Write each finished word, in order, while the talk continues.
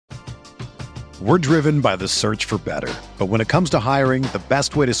We're driven by the search for better. But when it comes to hiring, the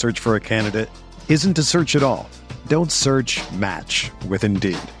best way to search for a candidate isn't to search at all. Don't search, match with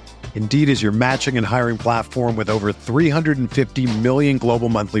Indeed. Indeed is your matching and hiring platform with over 350 million global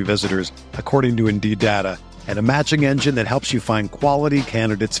monthly visitors, according to Indeed data, and a matching engine that helps you find quality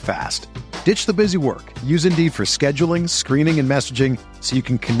candidates fast. Ditch the busy work. Use Indeed for scheduling, screening, and messaging so you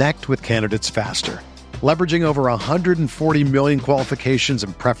can connect with candidates faster. Leveraging over 140 million qualifications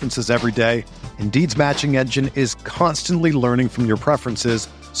and preferences every day, Indeed's matching engine is constantly learning from your preferences,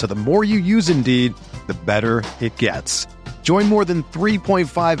 so the more you use Indeed, the better it gets. Join more than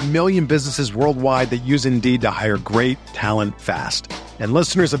 3.5 million businesses worldwide that use Indeed to hire great talent fast. And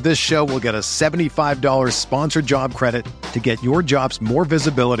listeners of this show will get a $75 sponsored job credit to get your jobs more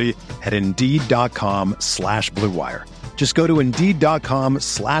visibility at Indeed.com/Blue Wire. Just go to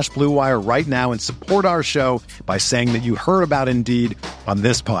Indeed.com/Blue Wire right now and support our show by saying that you heard about Indeed on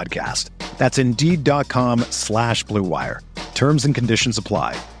this podcast. That's Indeed.com/Blue Wire. Terms and conditions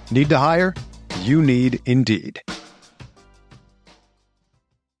apply. Need to hire? You need Indeed.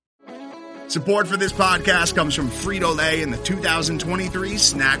 Support for this podcast comes from Frito-Lay and the 2023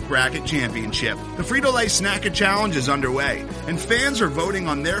 Snack Bracket Championship. The Frito-Lay Snack-A Challenge is underway, and fans are voting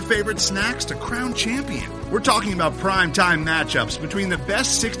on their favorite snacks to crown champion. We're talking about prime-time matchups between the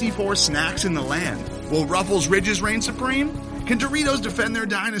best 64 snacks in the land. Will Ruffles Ridges reign supreme? Can Doritos defend their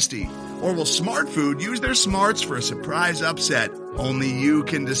dynasty? Or will Smart Food use their smarts for a surprise upset? Only you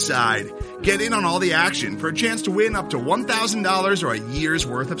can decide. Get in on all the action for a chance to win up to $1,000 or a year's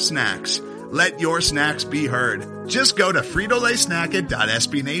worth of snacks. Let your snacks be heard. Just go to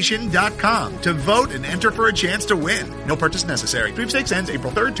fritolaysnacket.sbnation.com to vote and enter for a chance to win. No purchase necessary. Sweepstakes ends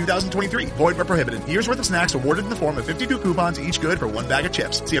April 3rd, 2023. Void where prohibited. Year's worth of snacks awarded in the form of 52 coupons, each good for one bag of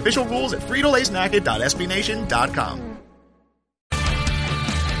chips. See official rules at fritolaysnacket.sbnation.com.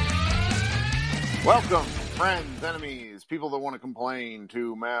 Welcome, friends, enemies, people that want to complain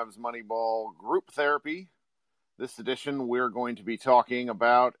to Mavs Moneyball Group Therapy. This edition, we're going to be talking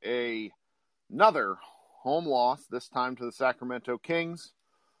about another home loss, this time to the Sacramento Kings,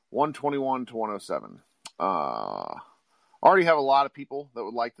 121-107. Already have a lot of people that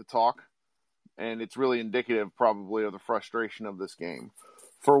would like to talk, and it's really indicative probably of the frustration of this game.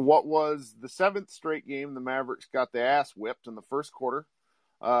 For what was the seventh straight game, the Mavericks got their ass whipped in the first quarter.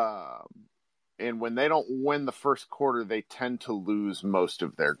 And when they don't win the first quarter, they tend to lose most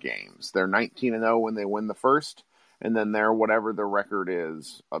of their games. They're 19-0 when they win the first, and then they're whatever their record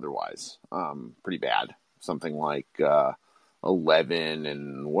is otherwise. Pretty bad. Something like 11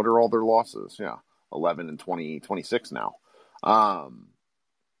 and what are all their losses? Yeah, 11 and 26 now.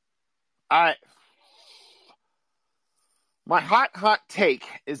 My hot take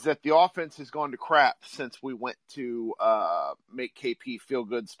is that the offense has gone to crap since we went to make KP feel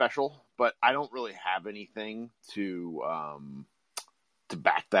good special, but I don't really have anything to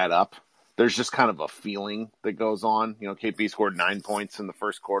back that up. There's just kind of a feeling that goes on. You know, KP scored 9 points in the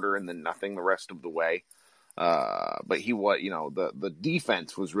first quarter and then nothing the rest of the way. But the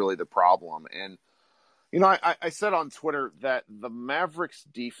defense was really the problem. And, you know, I said on Twitter that the Mavericks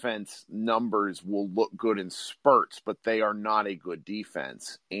defense numbers will look good in spurts, but they are not a good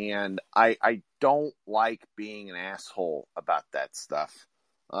defense. And I don't like being an asshole about that stuff.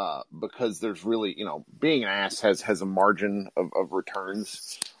 Because there's really, you know, being an ass has a margin of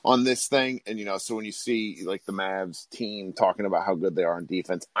returns on this thing. And, you know, so when you see like the Mavs team talking about how good they are on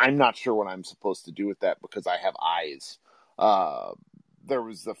defense, I'm not sure what I'm supposed to do with that because I have eyes. There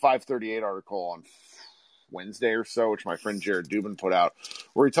was the 538 article on Wednesday or so, which my friend Jared Dubin put out,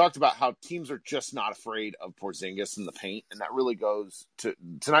 where he talked about how teams are just not afraid of Porzingis in the paint. And that really goes to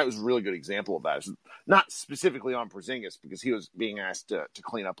tonight was a really good example of that. It's not specifically on Porzingis because he was being asked to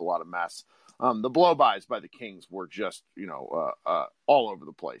clean up a lot of mess. The blow-bys by the Kings were just, all over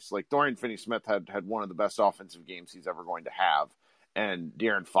the place. Like Dorian Finney-Smith had one of the best offensive games he's ever going to have. And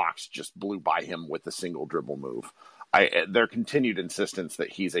De'Aaron Fox just blew by him with a single dribble move. Their continued insistence that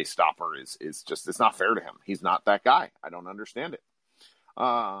he's a stopper is just, it's not fair to him. He's not that guy. I don't understand it.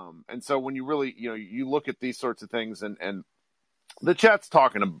 And so when you really, you look at these sorts of things and the chat's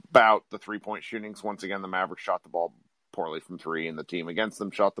talking about the 3-point shootings. Once again, the Mavericks shot the ball poorly from three and the team against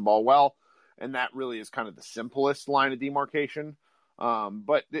them shot the ball well. And that really is kind of the simplest line of demarcation.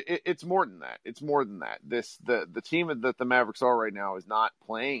 But it's more than that. It's more than that. The team that the Mavericks are right now is not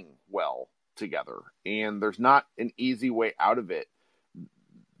playing well together, and there's not an easy way out of it.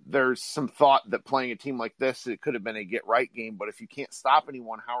 There's some thought that playing a team like this, it could have been a get right game, but if you can't stop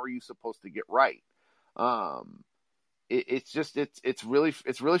anyone, how are you supposed to get right? It's really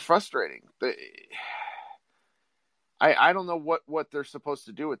frustrating. I don't know what they're supposed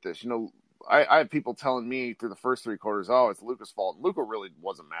to do with this. I have people telling me through the first three quarters, oh, it's Luka's fault. Luka really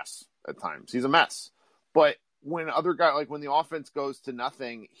was a mess at times. He's a mess. But when other guys, like when the offense goes to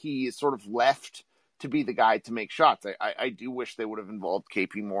nothing, he is sort of left to be the guy to make shots. I do wish they would have involved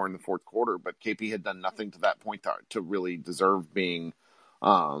KP more in the fourth quarter, but KP had done nothing to that point to really deserve being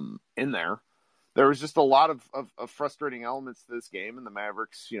in there. There was just a lot of frustrating elements to this game, and the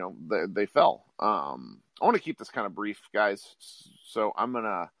Mavericks, they fell. I want to keep this kind of brief, guys, so I'm going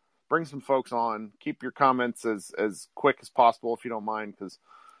to bring some folks on. Keep your comments as quick as possible if you don't mind, because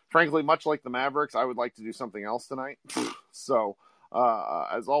frankly, much like the Mavericks, I would like to do something else tonight. So,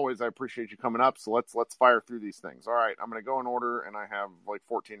 as always, I appreciate you coming up, so let's fire through these things. All right, I'm going to go in order, and I have like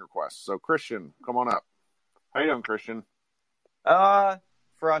 14 requests. So, Christian, come on up. How you doing, Christian?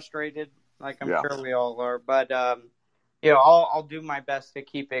 Frustrated. Like I'm sure we all are, but I'll do my best to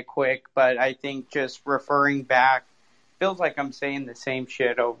keep it quick. But I think just referring back feels like I'm saying the same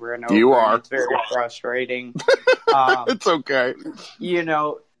shit over and over. You are. It's very frustrating. It's okay.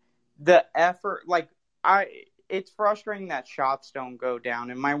 The effort, it's frustrating that shots don't go down.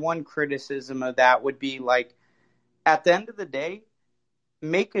 And my one criticism of that would be at the end of the day,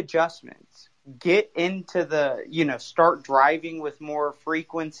 make adjustments. Get into start driving with more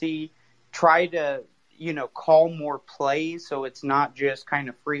frequency. Try to, call more plays so it's not just kind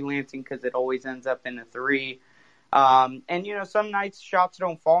of freelancing because it always ends up in a three. And, some nights shots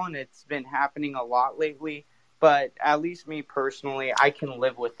don't fall, and it's been happening a lot lately. But at least me personally, I can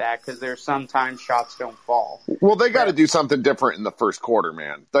live with that because there's sometimes shots don't fall. Well, they got to do something different in the first quarter,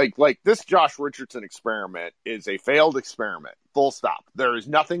 man. Like this Josh Richardson experiment is a failed experiment. Full stop. There is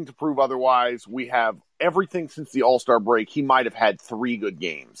nothing to prove otherwise. We have everything since the All-Star break. He might have had 3 good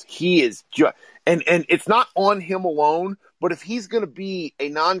games. He is just, and it's not on him alone, but if he's going to be a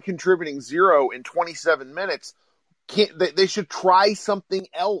non-contributing 0 in 27 minutes, they should try something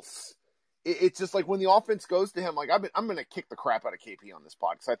else. It's just like when the offense goes to him, I'm going to kick the crap out of KP on this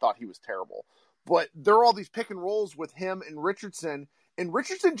pod because I thought he was terrible. But there are all these pick and rolls with him and Richardson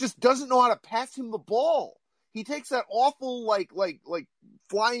just doesn't know how to pass him the ball. He takes that awful like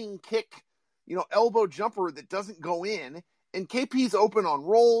flying kick, elbow jumper that doesn't go in, and KP's open on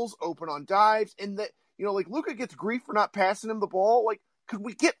rolls, open on dives, and that Luka gets grief for not passing him the ball. Could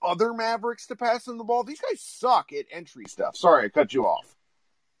we get other Mavericks to pass him the ball? These guys suck at entry stuff. Sorry, I cut you off.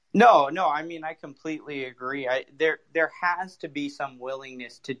 No, I mean, I completely agree. There has to be some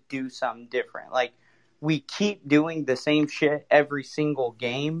willingness to do something different. We keep doing the same shit every single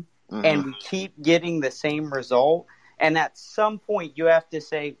game, and we keep getting the same result. And at some point, you have to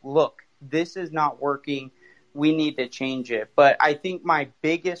say, look, this is not working. We need to change it. But I think my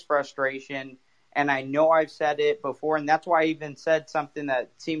biggest frustration, and I know I've said it before, and that's why I even said something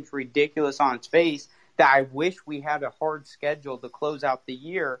that seems ridiculous on its face, that I wish we had a hard schedule to close out the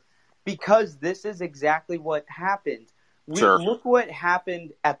year, because this is exactly what happened. Look what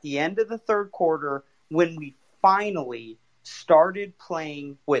happened at the end of the third quarter when we finally started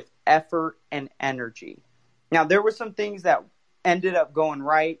playing with effort and energy. Now, there were some things that ended up going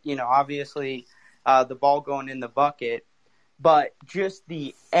right, obviously the ball going in the bucket, but just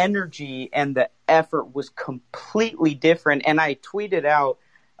the energy and the effort was completely different. And I tweeted out,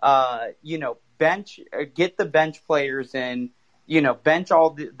 get the bench players in, bench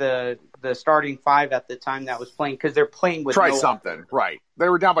all the starting 5 at the time that was playing because they're playing with something, effort. Right? They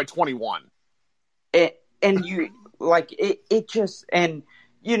were down by 21. I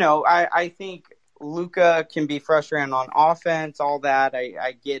think Luka can be frustrating on offense, all that.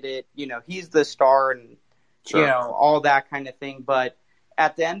 I get it. He's the star and all that kind of thing. But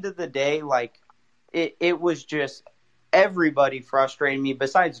at the end of the day, it was just everybody frustrating me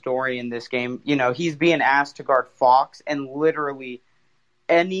besides Dorian this game. He's being asked to guard Fox, and literally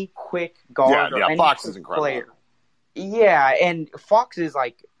any quick guard or any Fox quick is incredible. Player. Yeah, and Fox is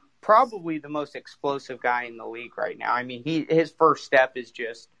probably the most explosive guy in the league right now. I mean, his first step is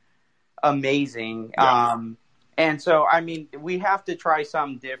just amazing. Yeah. And so, I mean, we have to try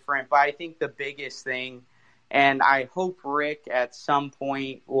something different. But I think the biggest thing, and I hope Rick at some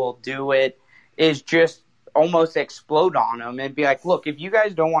point will do it, is just almost explode on them and be like, look, if you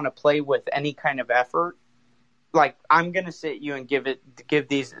guys don't want to play with any kind of effort, I'm going to sit you and give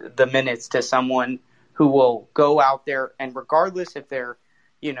the minutes to someone who will go out there, and regardless if they're,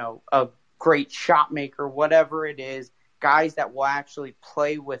 a great shot maker, whatever it is, guys that will actually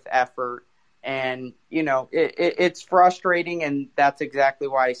play with effort. And, it's frustrating, and that's exactly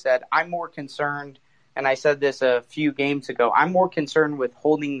why I said I'm more concerned, and I said this a few games ago, I'm more concerned with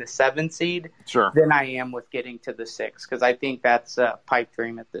holding the 7th seed than I am with getting to the 6th, because I think that's a pipe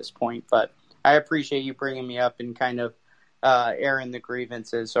dream at this point. But I appreciate you bringing me up and kind of airing the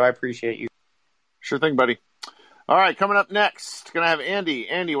grievances, so I appreciate you. Sure thing, buddy. All right, coming up next, going to have Andy.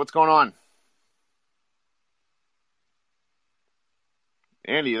 Andy, what's going on?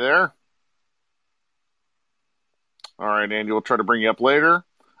 Andy, you there? All right, Andy, we'll try to bring you up later.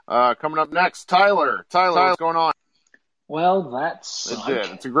 Coming up next, Tyler. Tyler, what's going on? Well, that sucked. It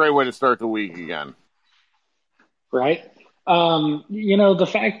did. It's a great way to start the week again. Right? The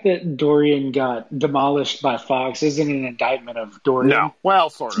fact that Dorian got demolished by Fox isn't an indictment of Dorian. No. Well,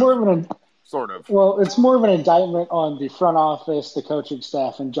 sort of. Sort of. Well, it's more of an indictment on the front office, the coaching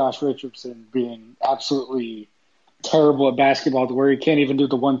staff, and Josh Richardson being absolutely terrible at basketball to where he can't even do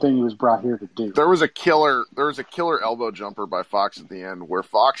the one thing he was brought here to do. There was a killer elbow jumper by Fox at the end where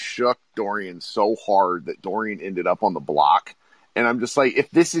Fox shook Dorian so hard that Dorian ended up on the block. And I'm just like, if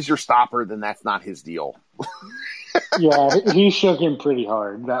this is your stopper, then that's not his deal. Yeah, he shook him pretty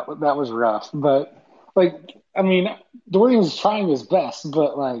hard. That was rough. But, Dorian's trying his best,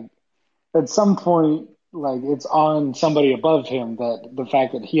 but, at some point, it's on somebody above him that the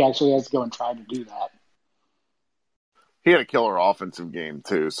fact that he actually has to go and try to do that. He had a killer offensive game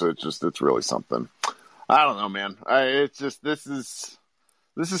too, so it's really something. I don't know, man. This is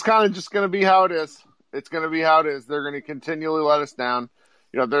kind of just going to be how it is. It's going to be how it is. They're going to continually let us down.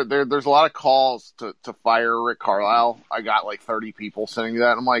 There's a lot of calls to fire Rick Carlisle. I got 30 people sending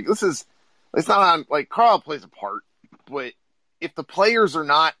that. I'm like, it's not on. Carlisle plays a part, but if the players are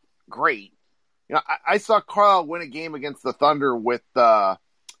not great, I saw Carlisle win a game against the Thunder with.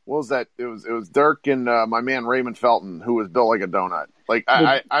 What was that? It was Dirk and my man Raymond Felton, who was built like a donut.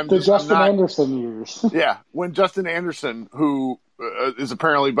 I'm Justin Anderson years. Yeah, when Justin Anderson, who is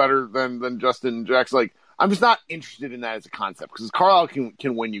apparently better than Justin Jackson, I'm just not interested in that as a concept because Carlisle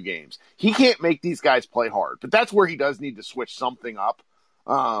can win you games. He can't make these guys play hard, but that's where he does need to switch something up.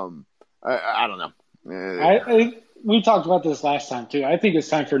 I don't know. We talked about this last time too. I think it's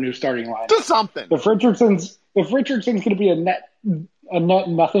time for a new starting line. Just something. If Richardson's going to be a net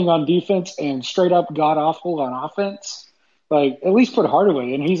nothing on defense and straight up god awful on offense, at least put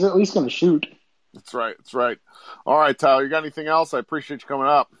Hardaway in. He's at least going to shoot. That's right. All right, Tyler, you got anything else? I appreciate you coming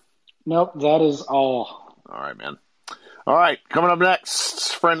up. Nope, that is all. All right, man. All right, coming up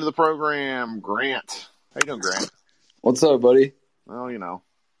next, friend of the program, Grant. How you doing, Grant? What's up, buddy? Well,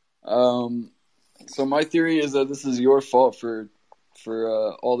 So my theory is that this is your fault for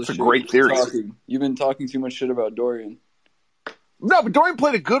all the shit. It's a great theory. You've been talking too much shit about Dorian. No, but Dorian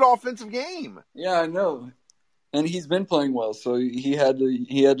played a good offensive game. Yeah, I know, and he's been playing well, so he had to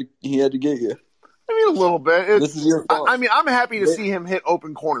get you. I mean, a little bit. This is your fault. I'm happy to see him hit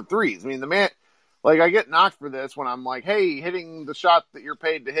open corner threes. I mean, the man, I get knocked for this when I'm like, hey, hitting the shot that you're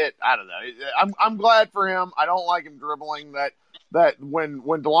paid to hit. I don't know. I'm glad for him. I don't like him dribbling. That when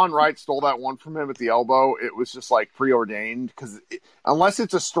DeLon Wright stole that one from him at the elbow, it was just preordained because unless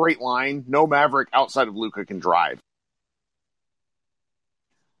it's a straight line, no Maverick outside of Luka can drive.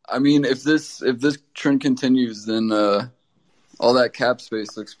 I mean, if this trend continues, then all that cap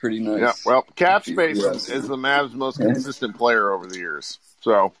space looks pretty nice. Yeah, well, cap space is the Mavs' most consistent player over the years,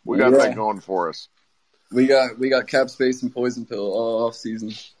 so we got that going for us. We got cap space and poison pill all off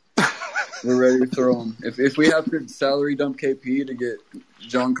season. We're ready to throw them. If we have to salary dump KP to get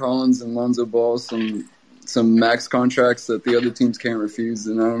John Collins and Lonzo Ball some max contracts that the other teams can't refuse,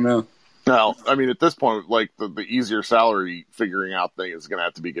 then I don't know. No, I mean, at this point, the easier salary figuring out thing is going to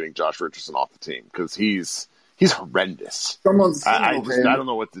have to be getting Josh Richardson off the team because he's horrendous. I don't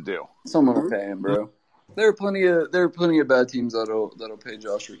know what to do. Someone will pay him, bro. There are plenty of bad teams that'll pay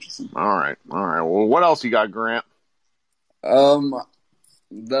Josh Richardson. All right. Well, what else you got, Grant?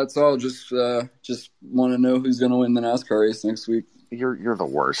 That's all. Just want to know who's going to win the NASCAR race next week. You're the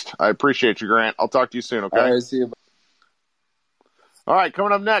worst. I appreciate you, Grant. I'll talk to you soon. Okay. All right. See you. All right,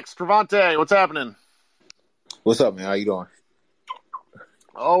 coming up next, Travante, what's happening? What's up, man? How you doing?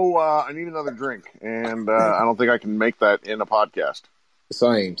 Oh, I need another drink, and I don't think I can make that in a podcast.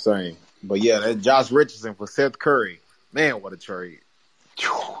 Same. But yeah, that Josh Richardson for Seth Curry. Man, what a trade.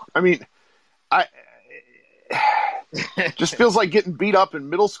 I mean, just feels like getting beat up in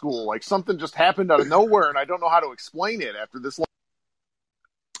middle school. Like something just happened out of nowhere, and I don't know how to explain it after this long.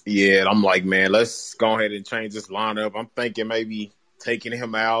 Yeah, I'm like, man, let's go ahead and change this lineup. I'm thinking maybe taking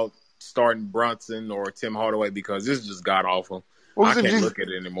him out, starting Brunson or Tim Hardaway because this is just god-awful. Well, I can't look at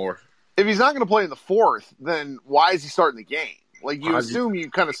it anymore. If he's not going to play in the fourth, then why is he starting the game? You assume you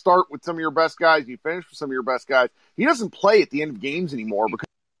kind of start with some of your best guys, you finish with some of your best guys. He doesn't play at the end of games anymore because.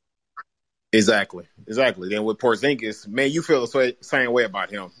 Exactly. Then with Porzingis, man, you feel the same way about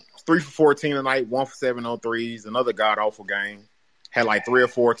him. 3 for 14 tonight, 1 for 7 on threes, another god-awful game. Had 3 or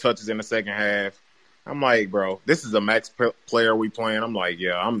 4 touches in the second half. I'm like, bro, this is a max player we playing. I'm like,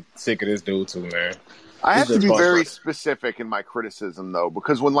 yeah, I'm sick of this dude too, man. I have It's to just be very frustrating. specific in my criticism, though,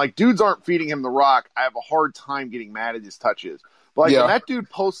 because when dudes aren't feeding him the rock, I have a hard time getting mad at his touches. But when Yeah. that dude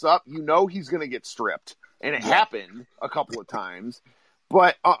posts up, he's going to get stripped, and it happened a couple of times.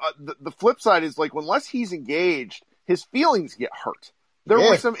 But the flip side is unless he's engaged, his feelings get hurt. There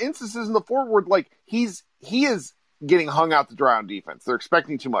were some instances in the forward he is getting hung out to dry on defense. They're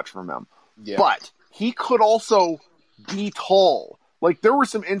expecting too much from him. Yeah. But he could also be tall. There were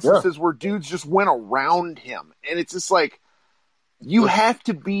some instances where dudes just went around him. And it's just you have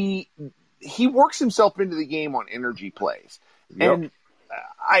to be – he works himself into the game on energy plays. Yep. And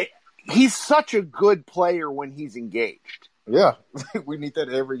he's such a good player when he's engaged. Yeah. We need that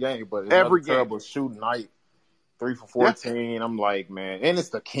every game. But it's every terrible shooting night. 3 for 14. Yeah. I'm like, man. And it's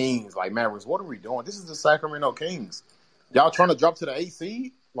the Kings. Mavericks, what are we doing? This is the Sacramento Kings. Y'all trying to drop to the 8th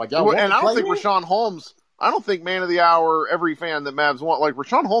seed? Y'all want and to I don't play think Rashawn Holmes – I don't think man of the hour, every fan that Mavs want,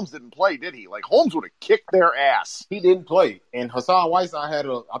 Rashawn Holmes didn't play, did he? Holmes would have kicked their ass. He didn't play. And Hassan Whiteside had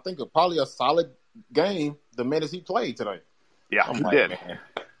probably a solid game the minutes he played today. Yeah, he did. Man.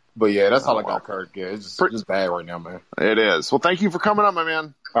 But yeah, that's all I got, Kurt. Yeah, it's just bad right now, man. It is. Well, thank you for coming up, my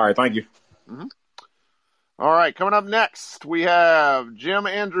man. All right, thank you. Mm-hmm. All right, coming up next, we have Jim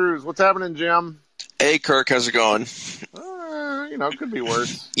Andrews. What's happening, Jim? Hey, Kirk, how's it going? It could be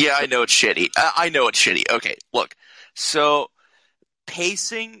worse. Yeah, I know it's shitty. I know it's shitty. Okay, look. So,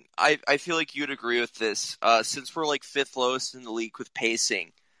 pacing, I feel like you'd agree with this. Since we're 5th lowest in the league with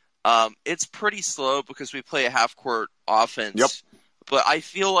pacing, it's pretty slow because we play a half-court offense. Yep. But I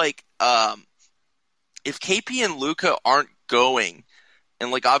feel like if KP and Luka aren't going,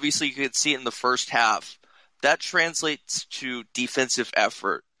 and obviously you could see it in the first half, that translates to defensive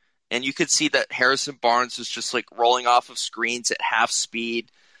effort. And you could see that Harrison Barnes was just rolling off of screens at half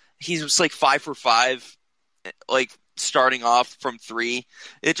speed. He was 5 for 5, starting off from 3.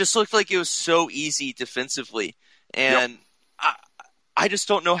 It just looked like it was so easy defensively. And I just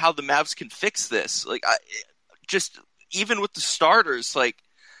don't know how the Mavs can fix this. Even with the starters,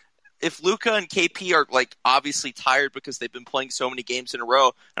 if Luka and KP are obviously tired because they've been playing so many games in a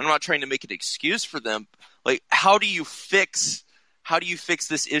row, and I'm not trying to make an excuse for them, how do you fix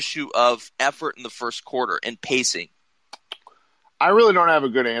this issue of effort in the first quarter and pacing? I really don't have a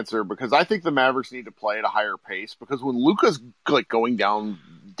good answer because I think the Mavericks need to play at a higher pace because when Luka's going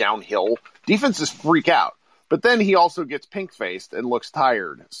downhill, defenses freak out. But then he also gets pink-faced and looks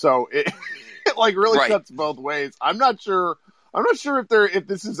tired. So it really cuts both ways. I'm not sure if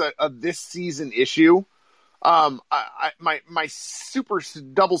this is a this season issue. My super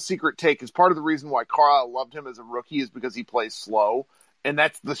double secret take is part of the reason why Carlisle loved him as a rookie is because he plays slow, and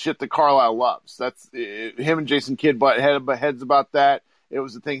that's the shit that Carlisle loves. That's him and Jason Kidd butt heads about that. It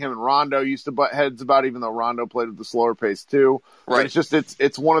was the thing him and Rondo used to butt heads about, even though Rondo played at the slower pace too. Right. But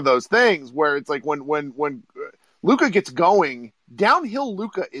it's one of those things where it's when Luka gets going, downhill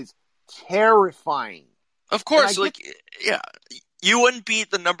Luka is terrifying. Of course, you wouldn't be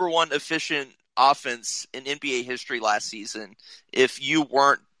the number one efficient offense in NBA history last season if you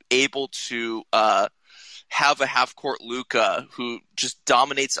weren't able to have a half-court Luka who just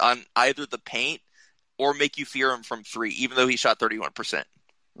dominates on either the paint or make you fear him from 3, even though he shot 31%.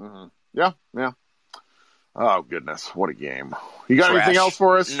 Mm-hmm. Yeah. Oh, goodness. What a game. You got anything else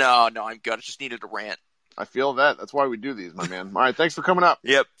for us? No, I'm good. I just needed a rant. I feel that. That's why we do these, my man. All right, thanks for coming up.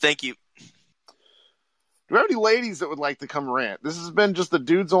 Yep, thank you. Do we have any ladies that would like to come rant? This has been just a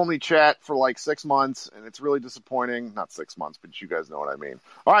dudes-only chat for 6 months, and it's really disappointing. Not 6 months, but you guys know what I mean.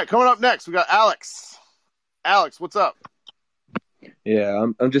 All right, coming up next, we got Alex. Alex, what's up? Yeah,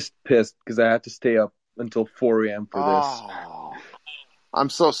 I'm just pissed because I had to stay up until 4 a.m. for this. I'm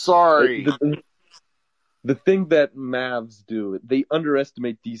so sorry. The thing that Mavs do, they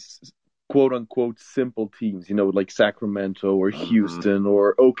underestimate these quote-unquote simple teams, like Sacramento or Houston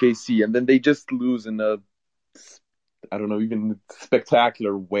or OKC, and then they just lose in a, I don't know, even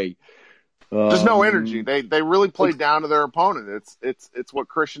spectacular way. There's no energy. They really play down to their opponent. It's what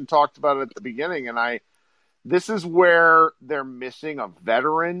Christian talked about at the beginning, and this is where they're missing a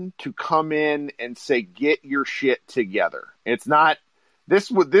veteran to come in and say, get your shit together. It's not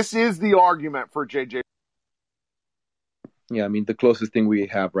this is the argument for JJ. Yeah, I mean, the closest thing we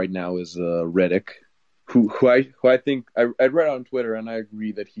have right now is Redick, who I think I read on Twitter, and I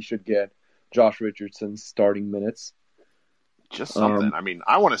agree that he should get Josh Richardson's starting minutes. Just something. I mean,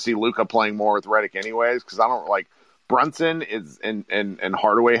 I want to see Luka playing more with Redick anyways, because I don't Brunson is and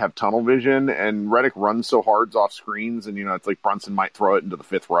Hardaway have tunnel vision, and Redick runs so hard off screens, and it's Brunson might throw it into the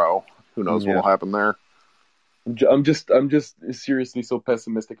 5th row. Who knows what will happen there? I'm just seriously so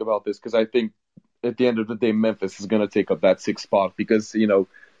pessimistic about this because I think at the end of the day, Memphis is going to take up that 6th spot because,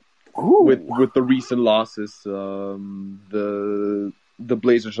 with the recent losses, the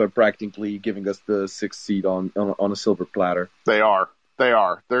Blazers are practically giving us the 6th seed on a silver platter. They are.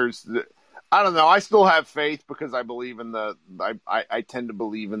 I don't know. I still have faith because I believe in I tend to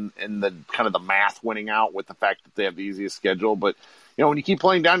believe in the kind of the math winning out with the fact that they have the easiest schedule. But, when you keep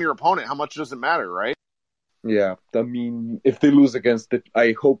playing down your opponent, how much does it matter, right? Yeah. I mean, if they lose against it,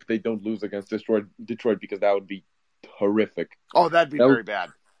 I hope they don't lose against Detroit because that would be horrific. Oh, that'd be very bad.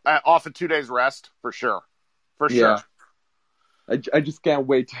 Off of 2 days rest, for sure. For sure. I just can't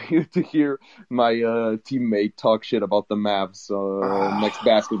wait to hear my teammate talk shit about the Mavs next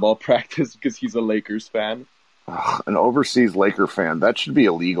basketball practice because he's a Lakers fan. An overseas Laker fan. That should be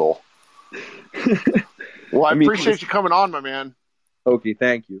illegal. Well, I appreciate you coming on, my man. Okay,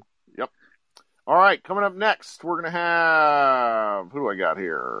 thank you. Yep. All right, coming up next, we're going to have... Who do I got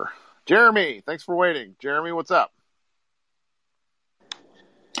here? Jeremy, thanks for waiting. Jeremy, what's up?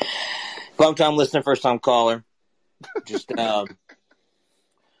 Long-time listener, first-time caller. Just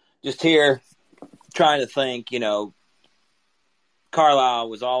here trying to think, Carlisle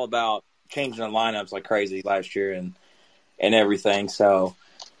was all about changing the lineups like crazy last year and everything. So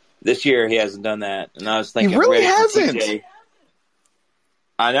this year he hasn't done that. And I was thinking, he really hasn't.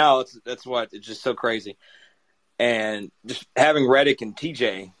 I know it's just so crazy. And just having Redick and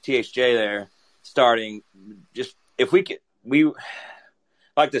THJ there starting, just if we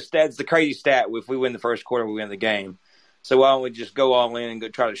like the crazy stat, if we win the first quarter, we win the game. So why don't we just go all in and go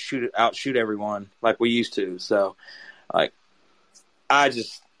try to outshoot everyone like we used to? So, like, I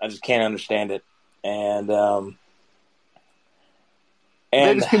just can't understand it. And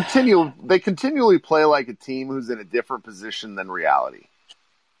they continually play like a team who's in a different position than reality.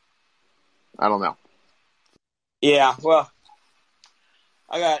 I don't know. Yeah, well,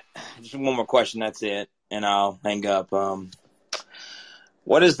 I got just one more question. That's it, and I'll hang up.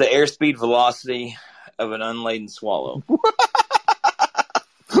 What is the airspeed velocity of an unladen swallow?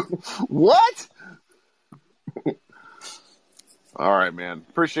 What? All right, man.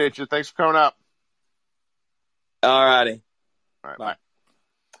 Appreciate you. Thanks for coming up. All righty. All right, bye.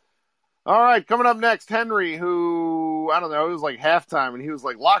 All right, coming up next, Henry, who, I don't know, it was like halftime, and he was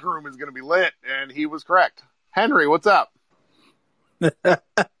like, locker room is going to be lit, and he was correct. Henry, what's up? Can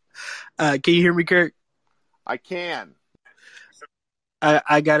you hear me, Kurt? I can.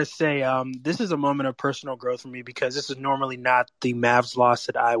 I got to say, this is a moment of personal growth for me because this is normally not the Mavs loss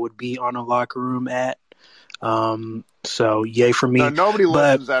that I would be on a locker room at. So, yay for me. No, nobody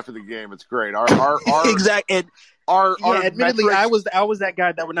listens after the game. It's great. Our exactly. Admittedly, metrics... I was that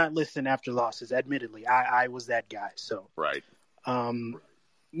guy that would not listen after losses. Admittedly, I was that guy. So, right. I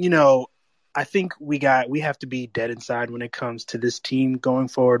think we have to be dead inside when it comes to this team going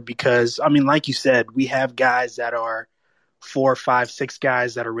forward because, like you said, we have guys that are 4, 5, 6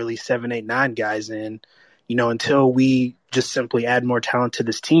 guys that are really 7, 8, 9 guys. And, until we just simply add more talent to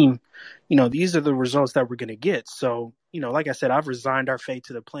this team, these are the results that we're going to get. So, like I said, I've resigned our fate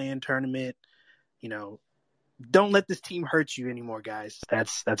to the play-in tournament. Don't let this team hurt you anymore, guys.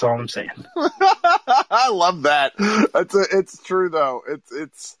 That's all I'm saying. I love that. It's true though.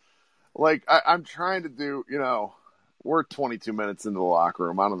 It's like I'm trying to do, we're 22 minutes into the locker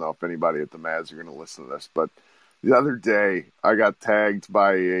room. I don't know if anybody at the Mavs are going to listen to this, but the other day I got tagged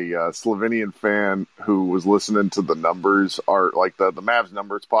by a Slovenian fan who was listening to the numbers, or like the Mavs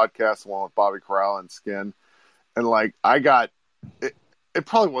Numbers podcast, the one with Bobby Corral and Skin. And like I got it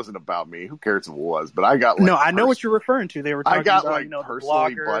probably wasn't about me. Who cares if it was? But I got like, no, I know what you're referring to. They were talking about like, the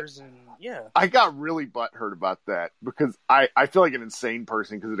personally bloggers and yeah. I got really butthurt about that because I feel like an insane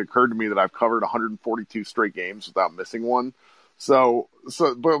person because it occurred to me that I've covered 142 straight games without missing one.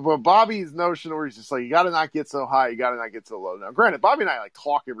 But Bobby's notion where he's just like, you got to not get so high, you got to not get so low. Now, granted, Bobby and I like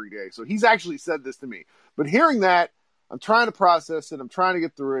talk every day, so he's actually said this to me. But hearing that, I'm trying to process it. I'm trying to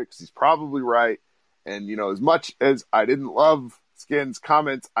get through it because he's probably right. And as much as I didn't love Skin's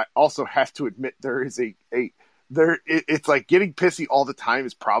comments, I also have to admit there is it's like getting pissy all the time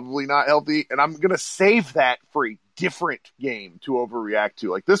is probably not healthy, and I'm gonna save that for a different game to overreact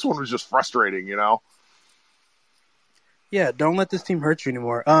to. Like this one was just frustrating, Yeah, don't let this team hurt you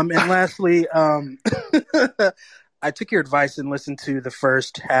anymore. And lastly, I took your advice and listened to the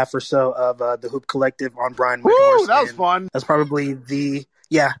first half or so of the Hoop Collective on Brian Windhorst. Woo, that was fun. That's probably the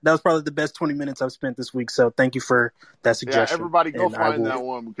best 20 minutes I've spent this week. So thank you for that suggestion. Yeah, everybody go find that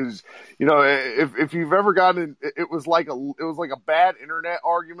one because if you've ever gotten it was like a bad internet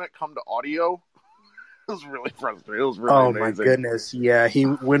argument come to audio. It was really frustrating. It was really amazing. My goodness. Yeah,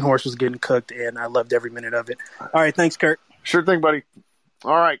 Windhorst was getting cooked and I loved every minute of it. All right, thanks, Kurt. Sure thing, buddy.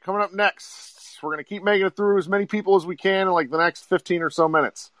 All right, coming up next, We're going to keep making it through as many people as we can in like the next 15 or so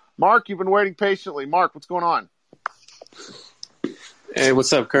minutes. Mark, you've been waiting patiently. Mark, what's going on? Hey,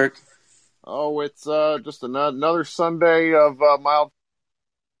 what's up, Kirk? Oh, it's just another Sunday of mild.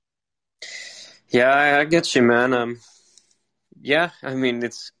 Yeah, I get you, man. Yeah, I mean,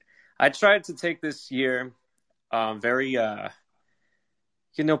 I tried to take this year very,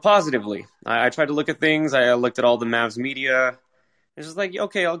 positively. I tried to look at things. I looked at all the Mavs media. It's just like,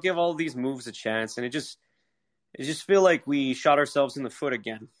 okay, I'll give all these moves a chance, and it just feel like we shot ourselves in the foot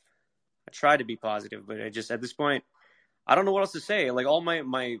again. I tried to be positive, but at this point, I don't know what else to say. Like all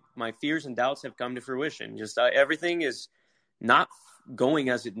my fears and doubts have come to fruition. Just everything is not going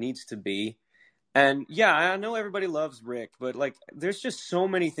as it needs to be. And yeah, I know everybody loves Rick, but like there's just so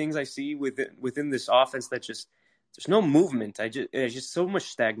many things I see within this offense that just there's no movement. There's just so much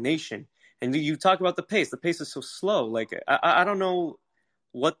stagnation. And you talk about the pace. The pace is so slow. Like I don't know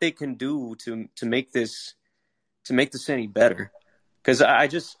what they can do to make this any better. Because I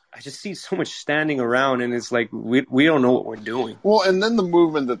just see so much standing around, and it's like we don't know what we're doing. Well, and then the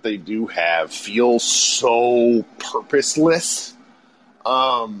movement that they do have feels so purposeless.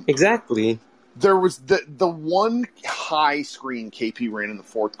 Exactly. There was the one high screen KP ran in the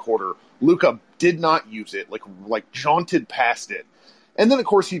fourth quarter. Luka did not use it, like jaunted past it. And then, of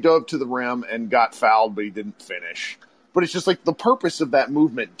course, he dove to the rim and got fouled, but he didn't finish. But it's just like the purpose of that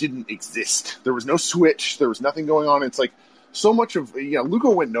movement didn't exist. There was no switch. There was nothing going on. It's like so much of, Luka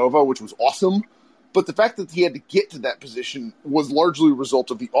went Nova, which was awesome. But the fact that he had to get to that position was largely a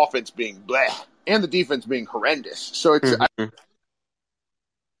result of the offense being bleh and the defense being horrendous. So it's... Mm-hmm.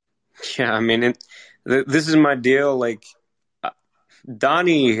 Yeah, I mean, this is my deal. Like,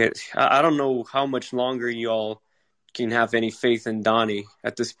 Donnie, I don't know how much longer y'all can have any faith in Donnie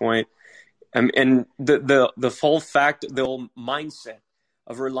at this point. And the full fact, the whole mindset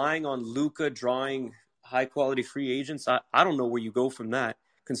of relying on Luka drawing high-quality free agents, I don't know where you go from that,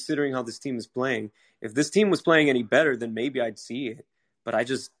 considering how this team is playing. If this team was playing any better, then maybe I'd see it. But I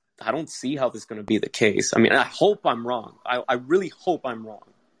don't see how this is going to be the case. I mean, I hope I'm wrong. I really hope I'm wrong.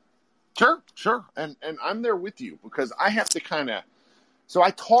 Sure. And I'm there with you because I have to so I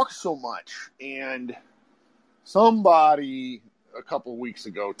talk so much, and somebody a couple of weeks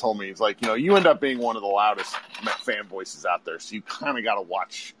ago told me, it's like, you end up being one of the loudest fan voices out there, so you kind of got to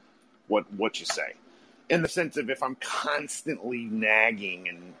watch what you say. In the sense of if I'm constantly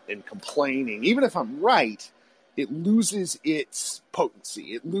nagging and complaining, even if I'm right, it loses its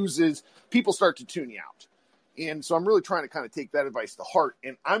potency. People start to tune you out. And so I'm really trying to kind of take that advice to heart.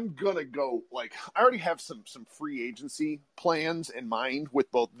 And I'm going to go, I already have some free agency plans in mind with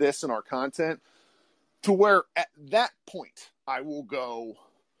both this and our content, to where at that point I will go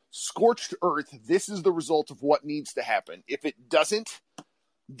scorched earth. This is the result of what needs to happen. If it doesn't,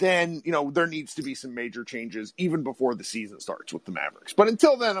 then, there needs to be some major changes even before the season starts with the Mavericks. But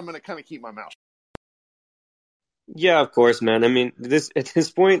until then, I'm going to kind of keep my mouth shut. Yeah, of course, man. I mean, at this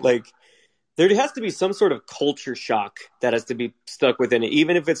point, there has to be some sort of culture shock that has to be stuck within it,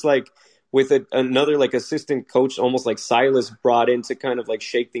 even if it's with another assistant coach, almost like Silas brought in to kind of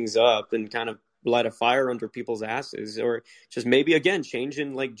shake things up and kind of light a fire under people's asses, or just maybe again change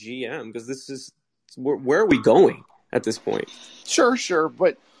in GM, because this is where are we going at this point? Sure,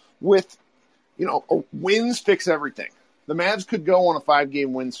 but with wins fix everything. The Mavs could go on a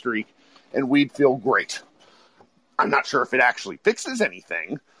 5-game win streak, and we'd feel great. I'm not sure if it actually fixes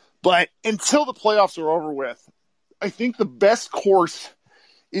anything. But until the playoffs are over with, I think the best course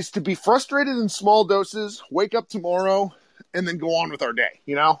is to be frustrated in small doses, wake up tomorrow, and then go on with our day,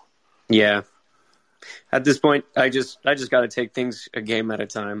 Yeah. At this point, I just got to take things a game at a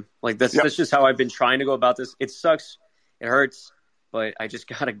time. That's just how I've been trying to go about this. It sucks. It hurts. But I just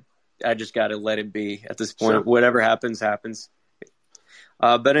got to let it be at this point. Sure. Whatever happens, happens.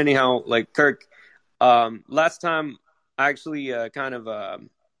 But anyhow, Kirk, last time I actually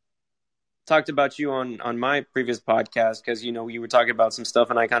talked about you on my previous podcast because, you were talking about some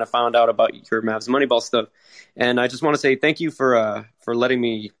stuff and I kind of found out about your Mavs Moneyball stuff. And I just want to say thank you for letting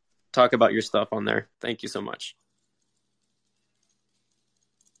me talk about your stuff on there. Thank you so much.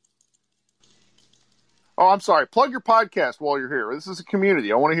 Oh, I'm sorry. Plug your podcast while you're here. This is a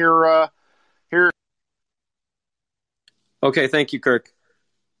community. I want to hear. Okay. Thank you, Kirk.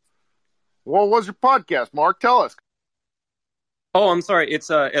 What was your podcast, Mark? Tell us. Oh, I'm sorry. It's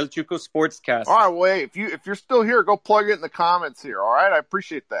El Chuco Sportscast. All right, well, hey, if you're still here, go plug it in the comments here. All right, I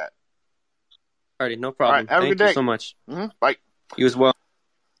appreciate that. All right, no problem. All right, have a good day. Thank you so much. Mm-hmm. Bye. You as well.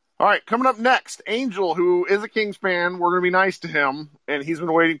 All right, coming up next, Angel, who is a Kings fan. We're going to be nice to him, and he's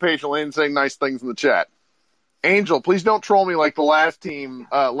been waiting patiently and saying nice things in the chat. Angel, please don't troll me like the last fan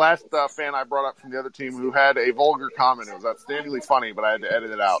I brought up from the other team who had a vulgar comment. It was outstandingly funny, but I had to edit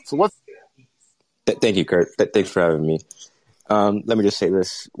it out. So what's... Thank you, Kurt. Thanks for having me. Let me just say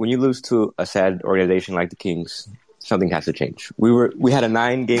this. When you lose to a sad organization like the Kings, something has to change. We had a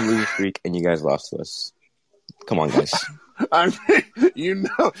 9-game losing streak, and you guys lost to us. Come on, guys. You've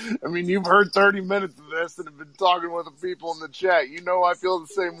heard 30 minutes of this and have been talking with the people in the chat. You know I feel the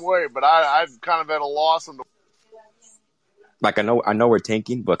same way, but I've kind of had a loss on the... Like, I know we're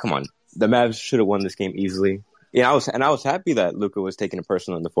tanking, but come on. The Mavs should have won this game easily. Yeah, I was happy that Luka was taking it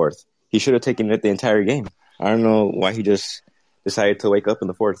personal in the fourth. He should have taken it the entire game. I don't know why he just decided to wake up in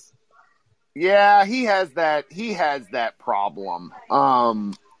the fourth. Yeah, he has that problem.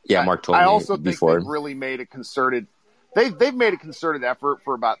 Yeah, Mark told me before. I also think they've really made a concerted... They've made a concerted effort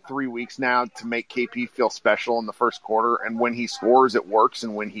for about 3 weeks now to make KP feel special in the first quarter, and when he scores, it works,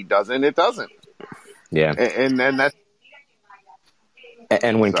 and when he doesn't, it doesn't. Yeah. And that's...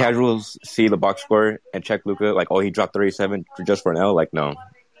 And when casuals see the box score and check Luka, like, oh, he dropped 37 just for an L, like, no.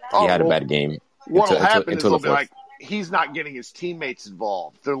 He had a bad game. What'll happen is they'll be like, he's not getting his teammates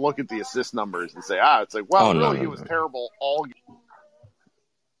involved. They'll look at the assist numbers and say, it's like, well, he was terrible all game.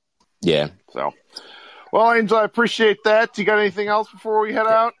 Yeah. So, well, Angel, I appreciate that. You got anything else before we head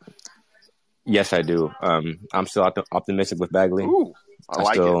out? Yes, I do. I'm still optimistic with Bagley. Ooh,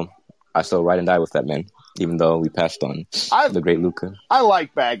 I still ride and die with that man, even though we passed on the great Luka. I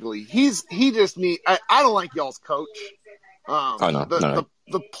like Bagley. He just need. I don't like y'all's coach.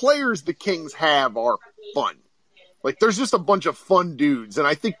 The players the Kings have are fun. Like, there's just a bunch of fun dudes, and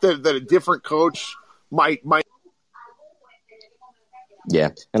I think that a different coach might. Yeah,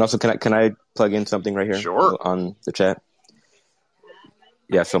 and also can I plug in something right here? Sure. On the chat.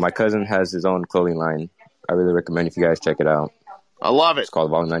 Yeah, so my cousin has his own clothing line. I really recommend if you guys check it out. I love it. It's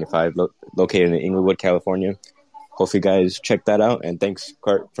called Volume 95, located in Inglewood, California. Hope you guys check that out, and thanks,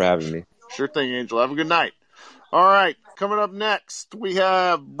 Kurt, for having me. Sure thing, Angel. Have a good night. All right, coming up next, we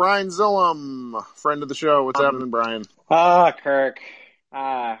have Brian Zillum, friend of the show. What's happening, Brian? Kirk.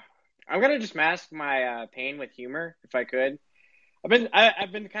 I'm gonna just mask my pain with humor, if I could.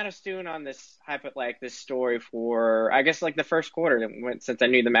 I've been kind of stewing on this this story for, I guess, like the first quarter since I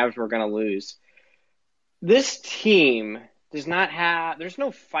knew the Mavs were gonna lose. This team does not have. There's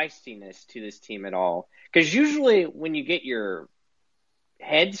no feistiness to this team at all. Because usually when you get your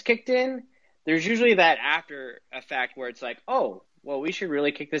heads kicked in, there's usually that after effect where it's like, oh, well, we should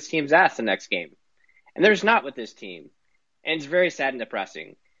really kick this team's ass the next game. And there's not with this team. And it's very sad and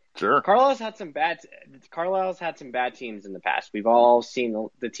depressing. Sure. Carlisle's had some bad teams in the past. We've all seen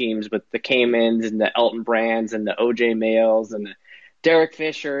the teams with the Caymans and the Elton Brands and the OJ Mayles and the Derek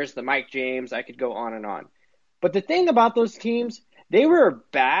Fishers, the Mike James. I could go on and on. But the thing about those teams, they were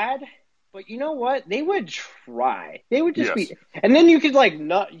bad, but you know what? They would try. They would just be, and then you could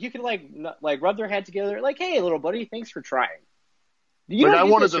rub their head together, like, "Hey, little buddy, thanks for trying." I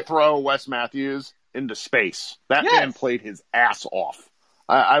wanted to throw Wes Matthews into space. That man played his ass off.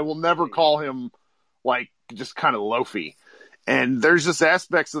 I will never call him just kind of loafy. And there's just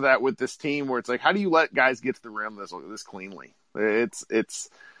aspects of that with this team where it's like, how do you let guys get to the rim this cleanly?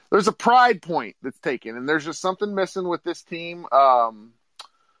 There's a pride point that's taken, and there's just something missing with this team.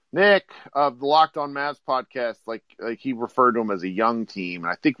 Nick of the Locked On Mavs podcast, like he referred to them as a young team,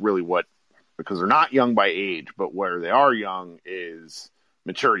 and I think really because they're not young by age, but where they are young is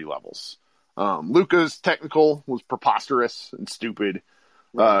maturity levels. Luka's technical was preposterous and stupid.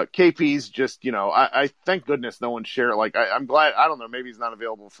 KP's just, I thank goodness no one shared. I'm glad, I don't know, maybe he's not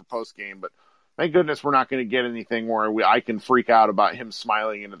available for post game, but thank goodness we're not going to get anything where I can freak out about him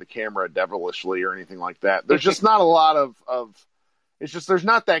smiling into the camera devilishly or anything like that. There's just not a lot of it's just, there's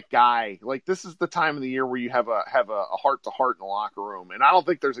not that guy. Like, this is the time of the year where you have a heart to heart in the locker room. And I don't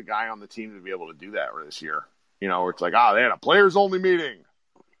think there's a guy on the team to be able to do that this year, where it's like, they had a players only meeting,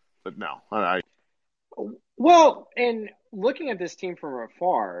 but no, Well, and looking at this team from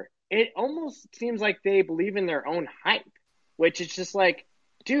afar, it almost seems like they believe in their own hype, which is just like,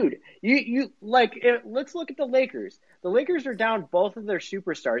 dude, let's look at the Lakers. The Lakers are down both of their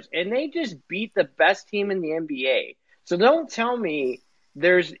superstars, and they just beat the best team in the NBA. So don't tell me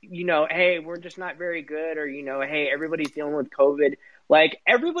there's, hey, we're just not very good, or, hey, everybody's dealing with COVID. Like,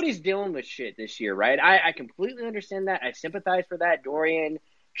 everybody's dealing with shit this year, right? I completely understand that. I sympathize for that. Dorian,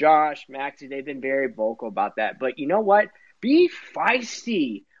 Josh, Maxie, they've been very vocal about that. But you know what? Be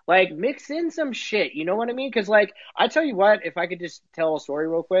feisty. Like, mix in some shit. You know what I mean? Because, I tell you what, if I could just tell a story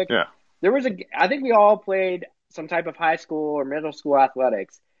real quick. Yeah. I think we all played some type of high school or middle school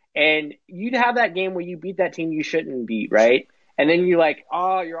athletics. And you'd have that game where you beat that team you shouldn't beat, right? And then you're like,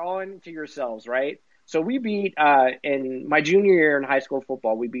 you're all into yourselves, right? So we beat in my junior year in high school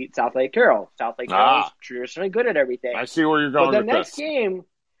football, we beat South Lake Carroll. South Lake Carroll is traditionally good at everything. I see where you're going but the with next this. game,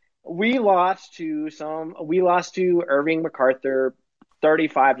 we lost to Irving MacArthur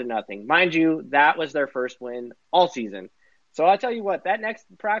 35-0. Mind you, that was their first win all season. So I'll tell you what, that next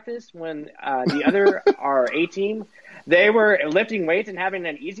practice when the other, our A team, they were lifting weights and having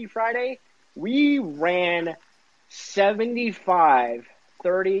an easy Friday, we ran 75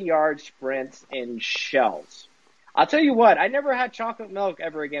 30-yard sprints in shells. I'll tell you what, I never had chocolate milk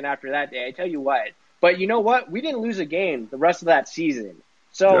ever again after that day. I tell you what. But you know what? We didn't lose a game the rest of that season.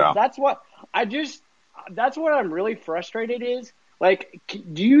 So that's what I'm really frustrated is. Like,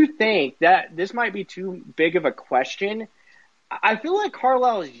 do you think that this might be too big of a question? I feel like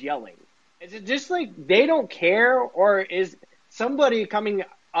Carlisle is yelling. Is it just like they don't care, or is somebody coming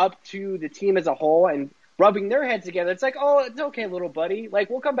up to the team as a whole and rubbing their heads together? It's like, oh, it's okay, little buddy. Like,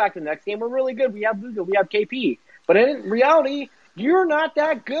 we'll come back to the next game. We're really good. We have Luka. We have KP. But in reality, you're not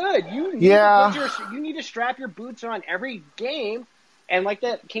that good. You need to strap your boots on every game. And like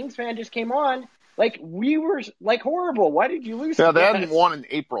that Kings fan just came on, like we were like horrible. Why did you lose? Yeah, they hadn't won in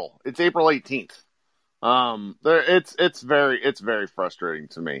April. It's April 18th. It's very frustrating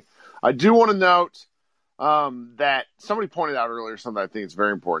to me. I do want to note that somebody pointed out earlier something I think is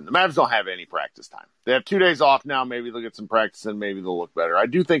very important. The Mavs don't have any practice time. They have 2 days off now. Maybe they'll get some practice and maybe they'll look better. I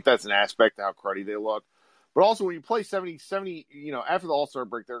do think that's an aspect of how cruddy they look. But also when you play 70, after the All-Star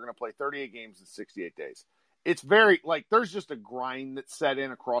break, they're going to play 38 games in 68 days. It's very, there's just a grind that's set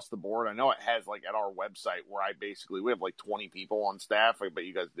in across the board. I know it has, at our website where we have 20 people on staff. I bet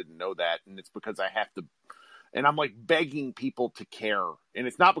you guys didn't know that. And it's because I have to, and I'm begging people to care. And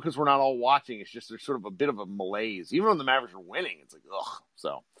it's not because we're not all watching. It's just there's sort of a bit of a malaise. Even when the Mavericks are winning, it's like, ugh.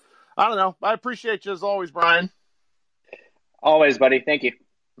 So, I don't know. I appreciate you as always, Brian. Always, buddy. Thank you.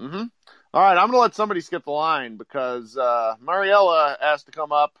 Mm-hmm. All right, I'm going to let somebody skip the line because Mariella asked to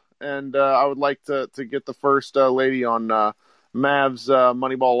come up, and I would like to get the first lady on Mavs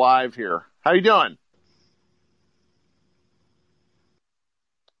Moneyball Live here. How you doing?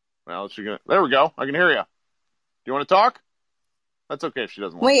 Well, there we go. I can hear you. Do you want to talk? That's okay if she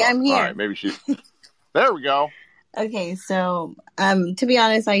doesn't want to talk. I'm here. All right, maybe she... There we go. Okay, so to be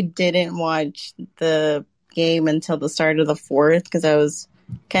honest, I didn't watch the game until the start of the fourth because I was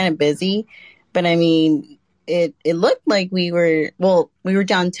kind of busy, but I mean, it looked like we were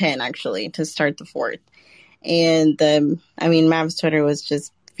down 10 actually to start the fourth, and Mavs Twitter was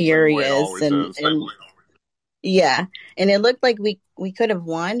just furious, and yeah, and it looked like we could have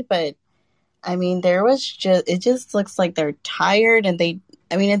won, but I mean, it just looks like they're tired, and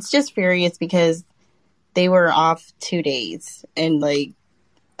it's just furious because they were off 2 days, and I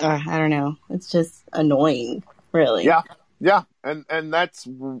don't know, it's just annoying, really. Yeah, and that's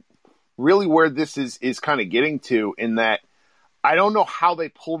really where this is kind of getting to, in that I don't know how they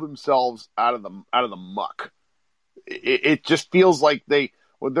pull themselves out of the muck. It just feels like they're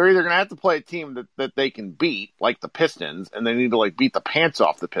either going to have to play a team that they can beat, like the Pistons, and they need to beat the pants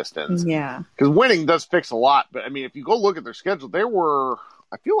off the Pistons. Yeah, because winning does fix a lot. But I mean, if you go look at their schedule,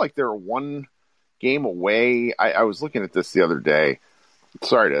 I feel like they were one game away. I was looking at this the other day.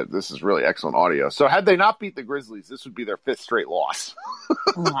 Sorry, this is really excellent audio. So had they not beat the Grizzlies, this would be their 5th straight loss.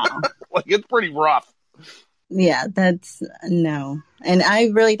 Wow. It's pretty rough. Yeah, no. And I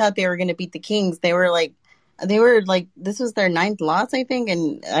really thought they were going to beat the Kings. They were like, this was their 9th loss, I think.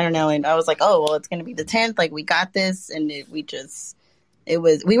 And I don't know. And I was like, oh, well, it's going to be the 10th. We got this. And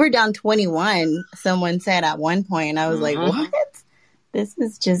we were down 21. Someone said at one point, and I was like, what? This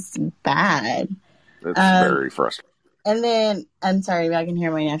is just bad. It's very frustrating. And then, I'm sorry, I can hear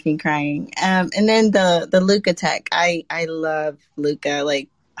my nephew crying. And then the Luka tech. I love Luka.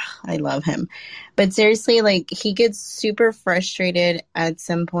 I love him. But seriously, he gets super frustrated at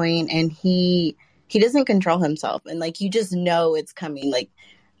some point, and he doesn't control himself. And, you just know it's coming.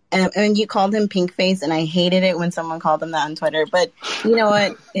 And you called him pink face, and I hated it when someone called him that on Twitter. But you know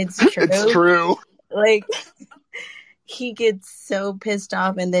what? It's true. It's true. He gets so pissed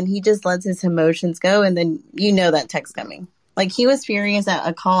off, and then he just lets his emotions go, and then that text coming. He was furious at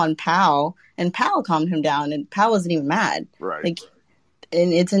a call on Powell, and Powell calmed him down, and Powell wasn't even mad. Right.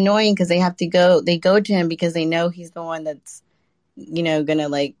 And it's annoying because they go to him because they know he's the one that's, gonna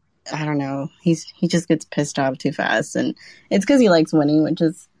I don't know. He just gets pissed off too fast, and it's because he likes winning, which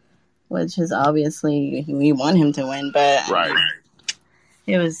is obviously we want him to win, but right.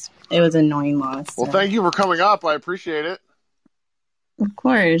 It was an annoying loss. Well, thank you for coming up. I appreciate it. Of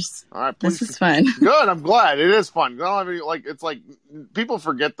course. All right, please. This is fun. Good. I'm glad. It is fun. It's people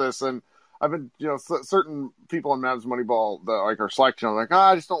forget this, and I've been, certain people in Mavs Moneyball, our selection, I'm like,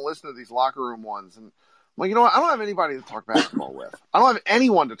 I just don't listen to these locker room ones. And I'm like, you know what? I don't have anybody to talk basketball with. I don't have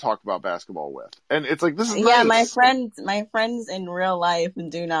anyone to talk about basketball with. And it's like, this is Yeah, nice. my friends in real life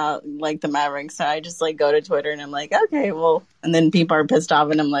do not like the Mavericks, so I just go to Twitter and I'm like, okay, well, and then people are pissed off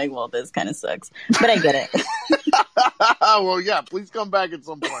and I'm like, well, this kind of sucks, but I get it. Well, yeah, please come back at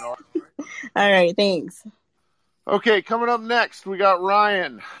some point. All right, thanks. Okay, coming up next, we got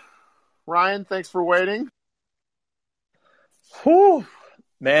Ryan. Ryan, thanks for waiting. Whew.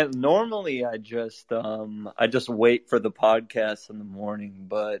 Man, normally I just wait for the podcast in the morning,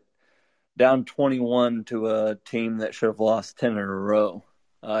 but down 21 to a team that should have lost 10 in a row,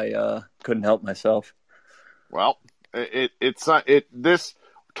 I couldn't help myself. Well, this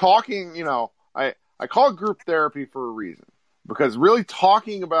talking, I call it group therapy for a reason, because really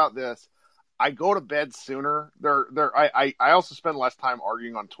talking about this, I go to bed sooner. I also spend less time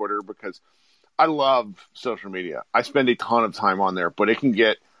arguing on Twitter because I love social media. I spend a ton of time on there, but it can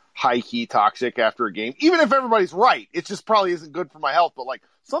get high-key toxic after a game. Even if everybody's right, it just probably isn't good for my health. But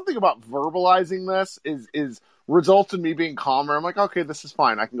something about verbalizing this is results in me being calmer. I'm like, okay, this is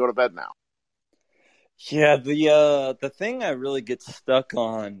fine. I can go to bed now. Yeah, the thing I really get stuck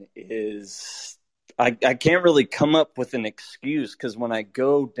on is I can't really come up with an excuse, because when I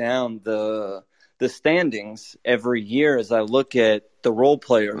go down the standings every year, as I look at the role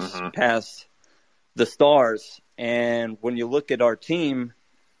players past the stars, and when you look at our team,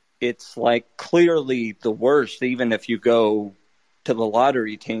 it's clearly the worst, even if you go to the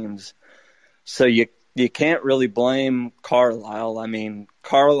lottery teams. So you can't really blame Carlisle. I mean,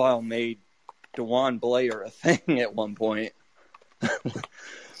 Carlisle made DeJuan Blair a thing at one point.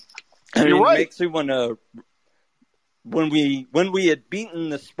 You're right. It makes me want to. When we had beaten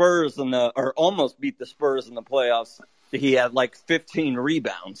the Spurs or almost beat the Spurs in the playoffs, he had 15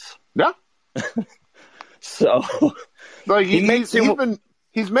 rebounds. Yeah. So he's made chicken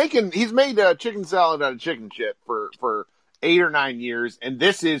salad out of chicken shit for 8 or 9 years, and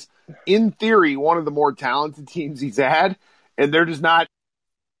this is, in theory, one of the more talented teams he's had, and they're just not.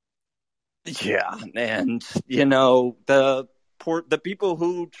 Yeah, and the people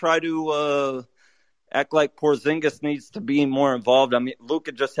who try to act like Porzingis needs to be more involved. I mean,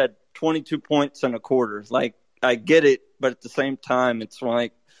 Luka just had 22 points in a quarter. I get it, but at the same time, it's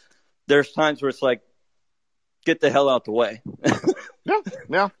there's times where it's get the hell out the way.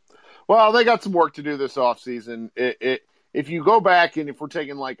 Yeah. Well, they got some work to do this offseason. If you go back and if we're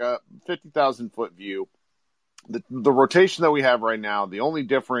taking a 50,000-foot view, the rotation that we have right now, the only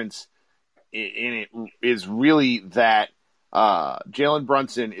difference in it is really that Jalen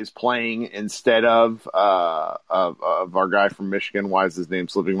Brunson is playing instead of our guy from Michigan. Why is his name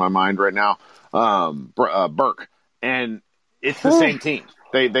slipping my mind right now? Burke. And it's the same team.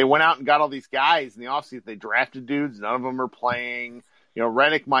 They went out and got all these guys in the offseason. They drafted dudes. None of them are playing.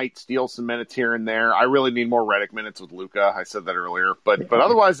 Redick might steal some minutes here and there. I really need more Redick minutes with Luka. I said that earlier. But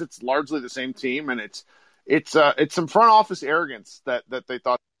otherwise, it's largely the same team, and it's some front office arrogance that they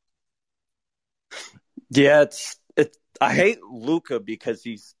thought. Yeah, I hate Luka because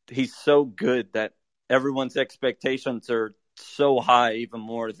he's so good that everyone's expectations are so high, even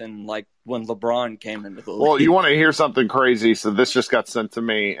more than when LeBron came into the league. Well, you want to hear something crazy? So this just got sent to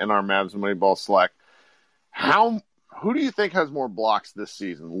me in our Mavs Moneyball Slack. Who do you think has more blocks this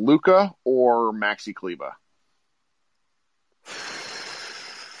season, Luka or Maxi Kleber?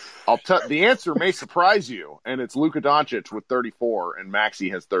 The answer may surprise you, and it's Luka Doncic with 34, and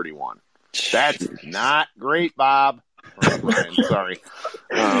Maxi has 31. That's not great, Bob. Brian, sorry.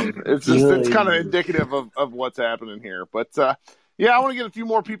 It's kind of indicative of what's happening here. But yeah, I want to get a few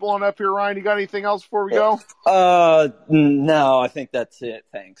more people on up here. Ryan, you got anything else before we go? No, I think that's it.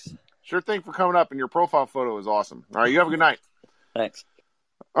 Thanks. Sure thing for coming up, and your profile photo is awesome. All right, you have a good night. Thanks.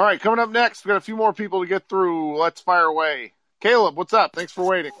 All right, coming up next, we got a few more people to get through. Let's fire away. Caleb, what's up? Thanks for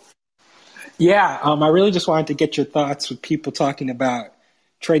waiting. Yeah, I really just wanted to get your thoughts with people talking about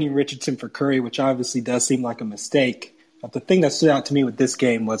trading Richardson for Curry, which obviously does seem like a mistake. But the thing that stood out to me with this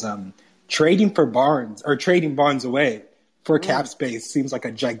game was trading Barnes away for cap space seems like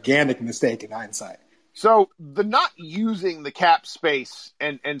a gigantic mistake in hindsight. So the not using the cap space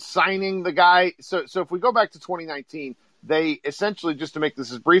and signing the guy. So if we go back to 2019, they essentially, just to make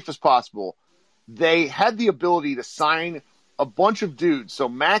this as brief as possible, they had the ability to sign a bunch of dudes. So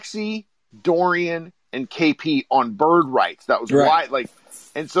Maxey, Dorian, and KP on bird rights. That was right.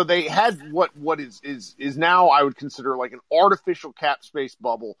 And so they had what is now I would consider an artificial cap space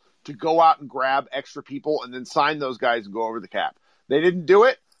bubble to go out and grab extra people and then sign those guys and go over the cap. They didn't do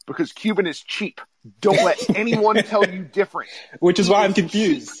it because Cuban is cheap. Don't let anyone tell you different. Which is why I'm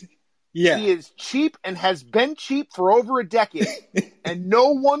confused. Yeah. He is cheap and has been cheap for over a decade, and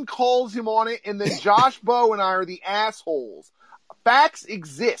no one calls him on it, and then Josh Bowe and I are the assholes. Facts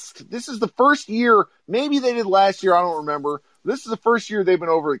exist. This is the first year, maybe they did last year, I don't remember. This is the first year they've been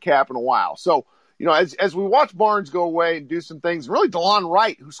over the cap in a while. So, as we watch Barnes go away and do some things, really DeLon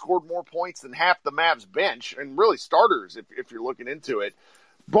Wright, who scored more points than half the Mavs bench, and really starters if you're looking into it,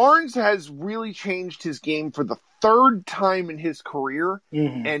 Barnes has really changed his game for the third time in his career,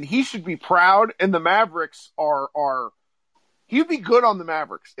 and he should be proud. And the Mavericks he'd be good on the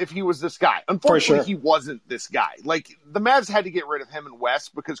Mavericks if he was this guy. Unfortunately, he wasn't this guy. Like, the Mavs had to get rid of him and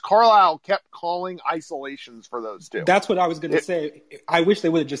West because Carlisle kept calling isolations for those two. That's what I was going to say. I wish they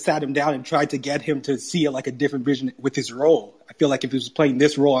would have just sat him down and tried to get him to see like a different vision with his role. I feel like if he was playing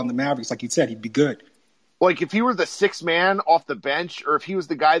this role on the Mavericks, like you said, he'd be good. Like, if he were the sixth man off the bench, or if he was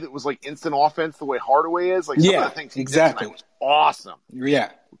the guy that was like instant offense the way Hardaway is, like some of the things he did tonight was awesome. Yeah.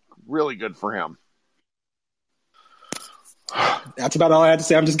 Really good for him. That's about all I had to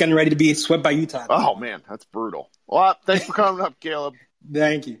say. I'm just getting ready to be swept by Utah. Oh, man, that's brutal. Well, thanks for coming up, Caleb.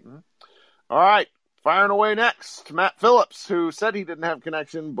 Thank you. All right, firing away next to Matt Phillips, who said he didn't have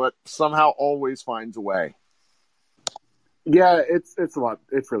connection, but somehow always finds a way. Yeah, it's a lot.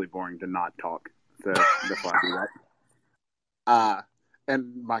 It's really boring to not talk. So that's why I do that.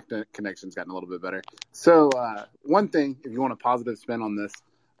 And my connection's gotten a little bit better. So one thing, if you want a positive spin on this,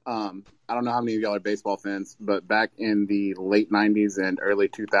 I don't know how many of y'all are baseball fans, but back in the late 90s and early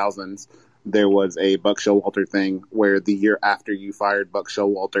 2000s, there was a Buck Showalter thing where the year after you fired Buck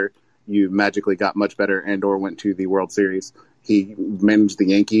Showalter, you magically got much better and or went to the World Series. He managed the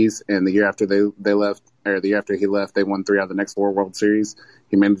Yankees, and the year after they left, or the year after he left, they won 3 out of the next 4 World Series.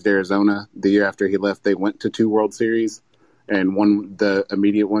 He managed Arizona. The year after he left, they went to 2 World Series and won the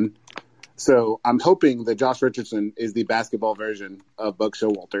immediate one. So I'm hoping that Josh Richardson is the basketball version of Buck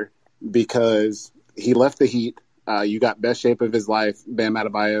Showalter because he left the Heat. You got best shape of his life. Bam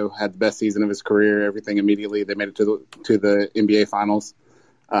Adebayo had the best season of his career. Everything immediately. They made it to the NBA Finals.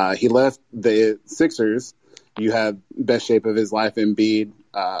 He left the Sixers. You have best shape of his life, Embiid.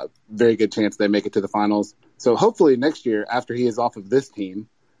 Very good chance they make it to the finals. So hopefully next year, after he is off of this team,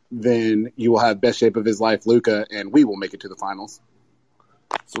 then you will have best shape of his life, Luka, and we will make it to the finals.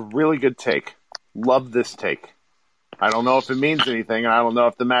 It's a really good take. Love this take. I don't know if it means anything, and I don't know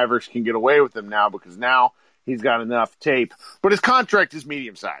if the Mavericks can get away with him now because now he's got enough tape. But his contract is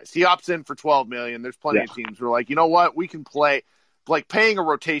medium-sized. He opts in for $12 million. There's plenty of teams who are like, you know what, we can play. Like, paying a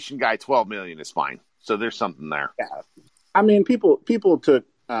rotation guy $12 million is fine. So there's something there. Yeah. I mean, people took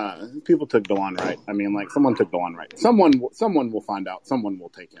DeLon Wright. I mean, like, someone took DeLon Wright. Someone will find out. Someone will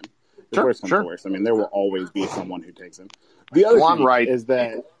take him. If worse comes to worse. I mean, there will always be someone who takes him. The other thing is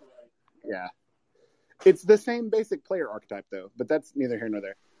that, it's the same basic player archetype, though, but that's neither here nor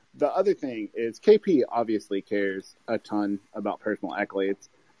there. The other thing is KP obviously cares a ton about personal accolades,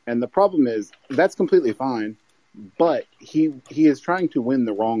 and the problem is that's completely fine, but he is trying to win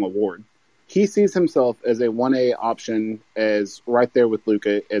the wrong award. He sees himself as a 1A option, as right there with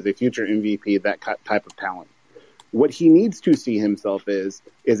Luka, as a future MVP, that type of talent. What he needs to see himself is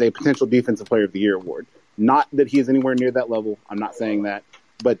a potential Defensive Player of the Year award. Not that he is anywhere near that level. I'm not saying that.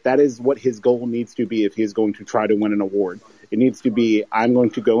 But that is what his goal needs to be if he is going to try to win an award. It needs to be, I'm going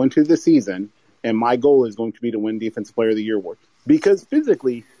to go into the season, and my goal is going to be to win Defensive Player of the Year award. Because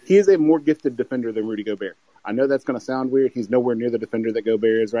physically, he is a more gifted defender than Rudy Gobert. I know that's going to sound weird. He's nowhere near the defender that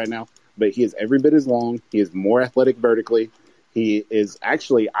Gobert is right now. But he is every bit as long. He is more athletic vertically. He is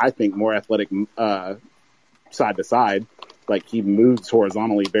actually, I think, more athletic side to side. Like, he moves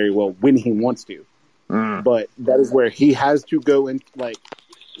horizontally very well when he wants to. But that is where he has to go in. Like,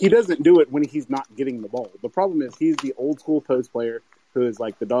 he doesn't do it when he's not getting the ball. The problem is he's the old school post player who is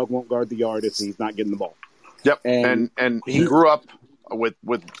like, the dog won't guard the yard if he's not getting the ball. Yep. And he grew up with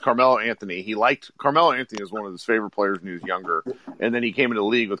Carmelo Anthony. He liked Carmelo Anthony was one of his favorite players when he was younger. And then he came into the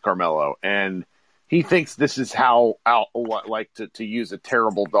league with Carmelo, and he thinks this is how, to use a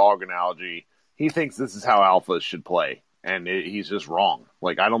terrible dog analogy, he thinks this is how alphas should play. And he's just wrong.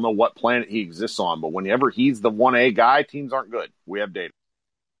 Like, I don't know what planet he exists on, but whenever he's the 1A guy, teams aren't good. We have data.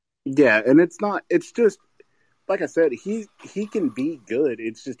 Yeah, and it's just, like I said, he can be good.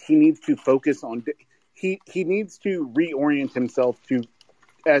 It's just he needs to focus on, he needs to reorient himself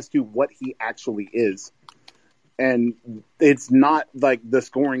as to what he actually is. And it's not like the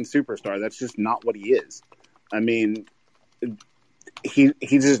scoring superstar. That's just not what he is. I mean, he's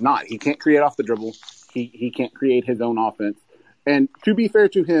just not. He can't create off the dribble. He can't create his own offense. And to be fair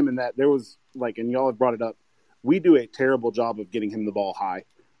to him in that there was, like, and y'all have brought it up, we do a terrible job of getting him the ball high.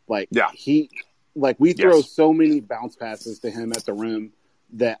 Like, we throw so many bounce passes to him at the rim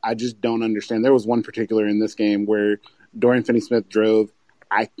that I just don't understand. There was one particular in this game where Dorian Finney-Smith drove.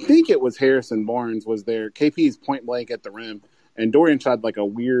 I think it was Harrison Barnes was there. KP's point blank at the rim, and Dorian tried like a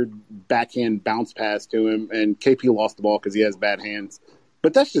weird backhand bounce pass to him, and KP lost the ball because he has bad hands.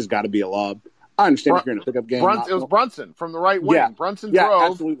 But that's just got to be a lob. I understand if you're in a pickup game. It was Brunson from the right wing. Yeah. Brunson yeah,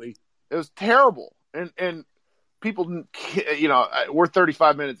 drove. absolutely. It was terrible. And people, we're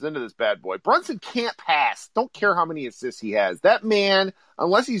 35 minutes into this bad boy. Brunson can't pass. Don't care how many assists he has. That man,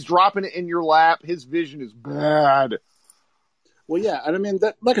 unless he's dropping it in your lap, his vision is bad. Well, yeah, and I mean,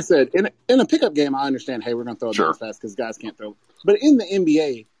 like I said, in a pickup game, I understand, hey, we're going to throw it down fast because guys can't throw. But in the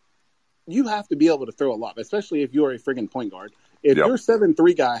NBA, you have to be able to throw a lot, especially if you're a friggin' point guard. If your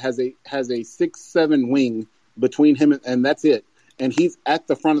 7'3" guy has a 6'7" wing between him and that's it, and he's at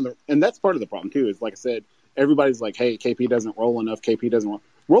the front of and that's part of the problem too. Is like I said, everybody's like, hey, KP doesn't roll enough. KP doesn't roll.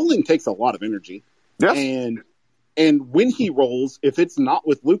 Rolling takes a lot of energy. Yes. And when he rolls, if it's not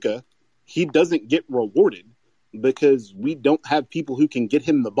with Luka, he doesn't get rewarded because we don't have people who can get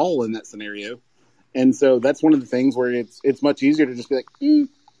him the ball in that scenario. And so that's one of the things where it's much easier to just be like,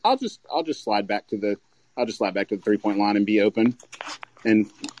 I'll just slide back to the 3-point line and be open. And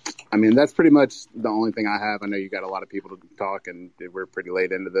I mean, that's pretty much the only thing I have. I know you got a lot of people to talk and we're pretty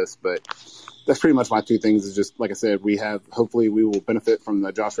late into this, but that's pretty much my two things is just, like I said, hopefully we will benefit from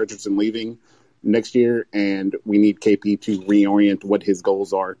the Josh Richardson leaving next year. And we need KP to reorient what his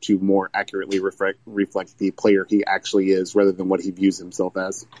goals are to more accurately reflect the player he actually is rather than what he views himself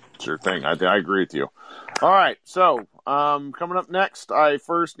as. Sure thing. I agree with you. All right. So, coming up next, I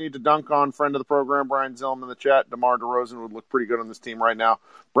first need to dunk on friend of the program, Brian Zillman in the chat. DeMar DeRozan would look pretty good on this team right now.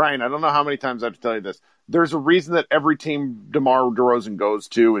 Brian, I don't know how many times I have to tell you this. There's a reason that every team DeMar DeRozan goes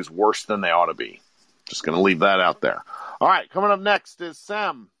to is worse than they ought to be. Just going to leave that out there. All right. Coming up next is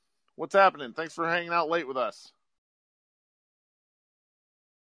Sam. What's happening? Thanks for hanging out late with us.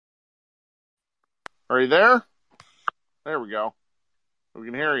 Are you there? There we go. We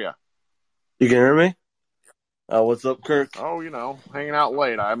can hear you. You can hear me? What's up, Kirk? Oh, hanging out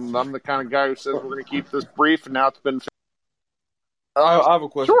late. I'm the kind of guy who says we're going to keep this brief, and now it's been. I have a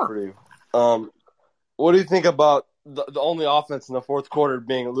question for you. What do you think about the only offense in the fourth quarter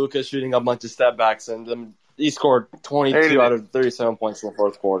being Luka shooting a bunch of step backs, and he scored 22 out of 37 points in the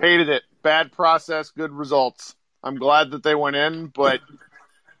fourth quarter? Hated it. Bad process, good results. I'm glad that they went in, but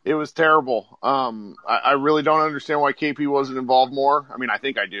it was terrible. I really don't understand why KP wasn't involved more. I mean, I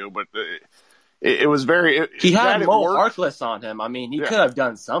think I do, but it was very. He had Mo Harkless on him. I mean, he could have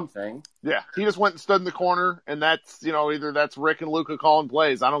done something. Yeah, he just went and stood in the corner, and that's either that's Rick and Luka calling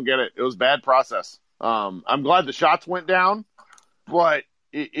plays. I don't get it. It was bad process. I'm glad the shots went down, but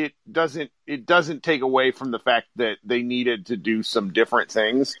it doesn't take away from the fact that they needed to do some different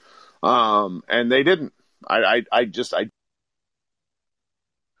things, and they didn't. I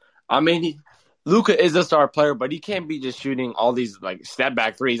mean, Luka is a star player, but he can't be just shooting all these step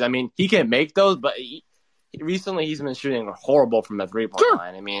back threes. I mean, he can make those, but recently he's been shooting horrible from the 3-point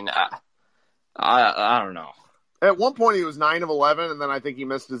line. I mean, I don't know. At one point he was 9 of 11, and then I think he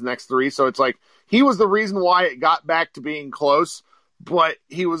missed his next 3. So it's like he was the reason why it got back to being close, but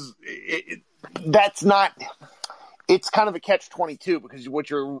he was. That's not. It's kind of a catch-22 because what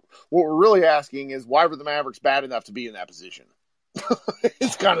we're really asking is why were the Mavericks bad enough to be in that position?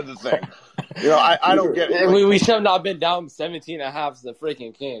 It's kind of the thing. I don't get it. We should have not been down 17.5 to the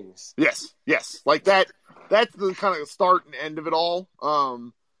freaking Kings. Yes. Like that. That's the kind of start and end of it all.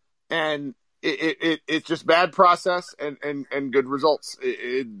 And it's just bad process and good results.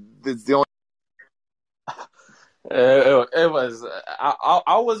 It's the only. It was.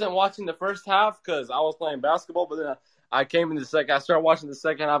 I wasn't watching the first half because I was playing basketball, but then I came in the second. I started watching the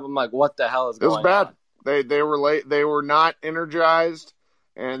second half. I'm like, what the hell is going on? It was bad. They were late. They were not energized,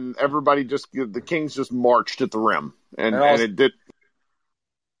 and everybody the Kings just marched at the rim, and it did.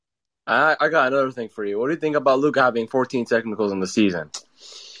 I got another thing for you. What do you think about Luka having 14 technicals in the season?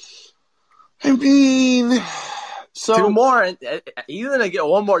 I mean, so 2 more. He's gonna get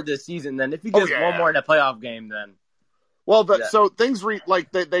 1 more this season. Then if he gets 1 more in a playoff game, then. Well, so things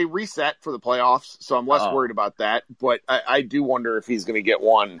they reset for the playoffs, so I'm less worried about that. But I do wonder if he's going to get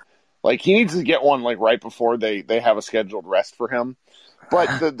one. Like he needs to get one right before they have a scheduled rest for him.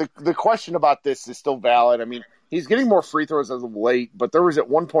 But the question about this is still valid. I mean, he's getting more free throws as of late, but there was at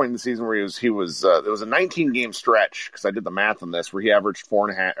one point in the season where there was a 19-game stretch because I did the math on this where he averaged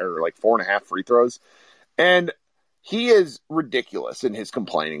 4.5 free throws, and he is ridiculous in his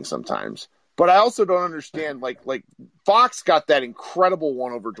complaining sometimes. But I also don't understand, like Fox got that incredible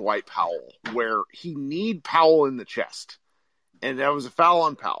one over Dwight Powell where he kneed Powell in the chest, and that was a foul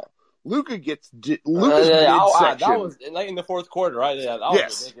on Powell. Luka gets Luka's that midsection. was like in the fourth quarter, right? Yeah, that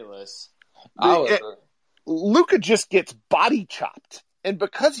was ridiculous. Luka just gets body chopped, and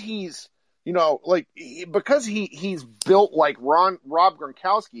because he's because he's built like Rob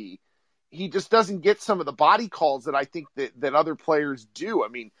Gronkowski, he just doesn't get some of the body calls that I think that other players do. I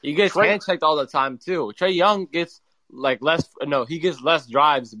mean, he gets hand checked all the time too. Trae Young gets he gets less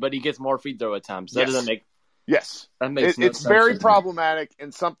drives, but he gets more free throw attempts. That doesn't make that makes no it's sense very to me. problematic,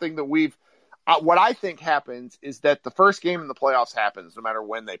 and something that we've what I think happens is that the first game in the playoffs happens no matter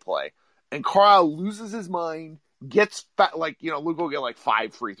when they play, and Carl loses his mind, gets fat, Luka will get like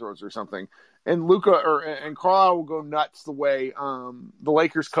 5 free throws or something, and Carlisle will go nuts the way the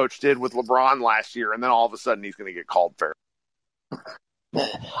Lakers coach did with LeBron last year, and then all of a sudden he's going to get called fair.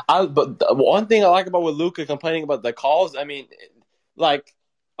 But the one thing I like about with Luka complaining about the calls, I mean,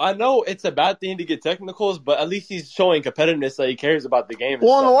 I know it's a bad thing to get technicals, but at least he's showing competitiveness that he cares about the game.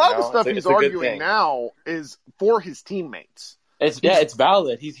 Well, and a lot of the stuff he's arguing now is for his teammates. It's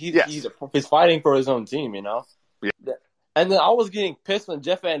valid. He's fighting for his own team, Yeah. And then I was getting pissed when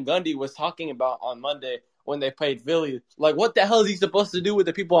Jeff Van Gundy was talking about on Monday when they played Philly. Like, what the hell is he supposed to do with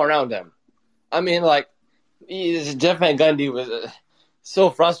the people around him? I mean, Jeff Van Gundy was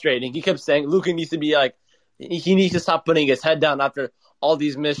so frustrating. He kept saying Luka needs to be he needs to stop putting his head down after all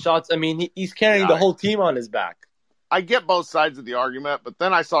these missed shots. I mean, he's carrying the whole team on his back. I get both sides of the argument, but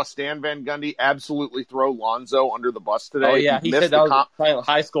then I saw Stan Van Gundy absolutely throw Lonzo under the bus today. Oh, yeah. He said that was playing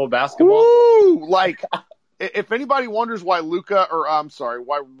high school basketball. Woo! If anybody wonders why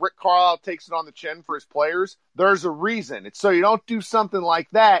why Rick Carlisle takes it on the chin for his players, there's a reason. It's so you don't do something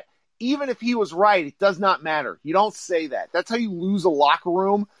like that. Even if he was right, it does not matter. You don't say that. That's how you lose a locker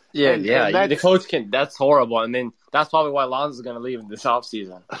room. And the coach that's horrible. I mean, that's probably why Lonzo's going to leave in this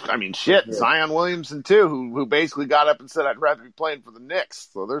offseason. I mean, Zion Williamson, too, who basically got up and said, I'd rather be playing for the Knicks.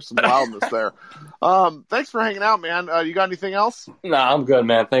 So there's some wildness there. Thanks for hanging out, man. You got anything else? Nah, I'm good,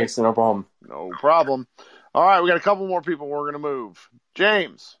 man. Thanks. No problem. No problem. All right, we got a couple more people we're going to move.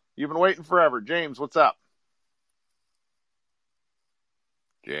 James, you've been waiting forever. James, what's up?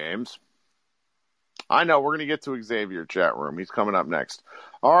 James. I know, we're going to get to Xavier chat room. He's coming up next.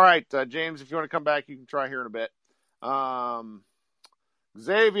 All right, James, if you want to come back, you can try here in a bit.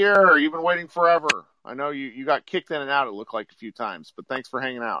 Xavier, you've been waiting forever. I know you got kicked in and out, it looked like, a few times, but thanks for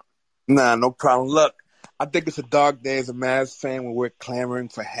hanging out. Nah, no problem. Look, I think it's a dark day as a Mavs fan when we're clamoring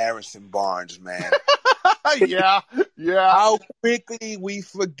for Harrison Barnes, man. Yeah. How quickly we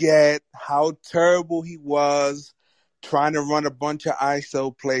forget how terrible he was trying to run a bunch of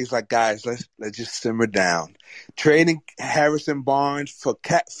ISO plays. Like, guys, let's just simmer down. Trading Harrison Barnes for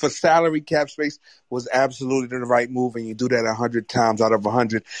salary cap space was absolutely the right move, and you do that 100 times out of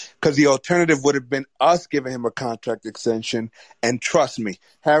 100, because the alternative would have been us giving him a contract extension. And trust me,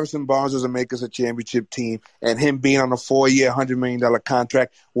 Harrison Barnes doesn't make us a championship team, and him being on a 4-year, $100 million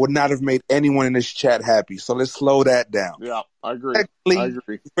contract would not have made anyone in this chat happy. So let's slow that down. Yeah, I agree.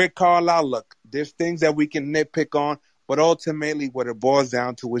 Rick Carlisle, look, there's things that we can nitpick on, but ultimately what it boils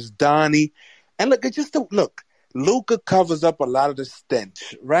down to is Donnie. And look, Luka covers up a lot of the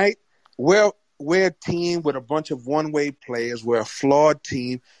stench, right? We're a team with a bunch of one-way players. We're a flawed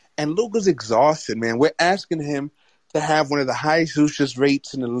team. And Luka's exhausted, man. We're asking him to have one of the highest usage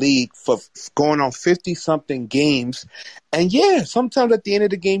rates in the league for going on 50-something games. And, yeah, sometimes at the end of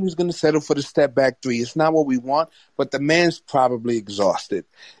the game, he's going to settle for the step-back three. It's not what we want, but the man's probably exhausted,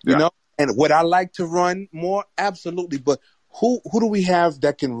 you know? And would I like to run more? Absolutely. But who do we have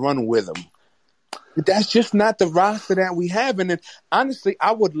that can run with him? That's just not the roster that we have. And then, honestly,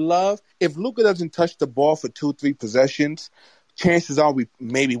 I would love if Luka doesn't touch the ball for 2-3 possessions, chances are we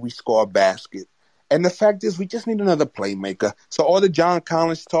score a basket. And the fact is, we just need another playmaker. So all the John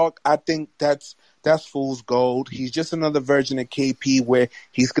Collins talk, I think that's fool's gold. He's just another version of KP where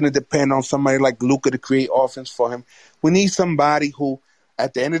he's going to depend on somebody like Luka to create offense for him. We need somebody who,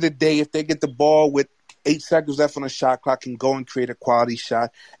 at the end of the day, if they get the ball with 8 seconds left on the shot clock, can go and create a quality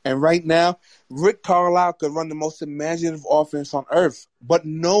shot. And right now, Rick Carlisle could run the most imaginative offense on earth, but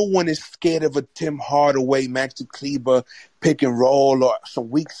no one is scared of a Tim Hardaway, Maxi Kleber pick and roll or some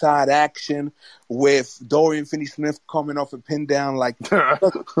weak side action with Dorian Finney-Smith coming off a pin down like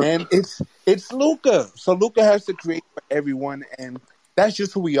and it's Luka. So Luka has to create for everyone, and that's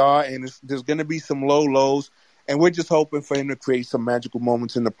just who we are, and there's going to be some low lows. And we're just hoping for him to create some magical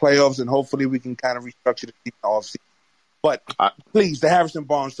moments in the playoffs, and hopefully we can kind of restructure the team offseason. But please, the Harrison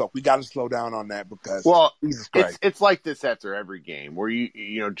Barnes talk, we got to slow down on that because Jesus Christ. It's like this after every game where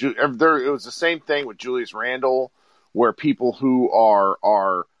it was the same thing with Julius Randle, where people who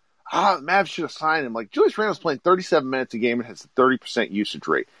are Mavs should have signed him. Like, Julius Randle's playing 37 minutes a game and has a 30% usage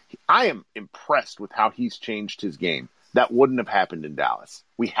rate. I am impressed with how he's changed his game. That wouldn't have happened in Dallas.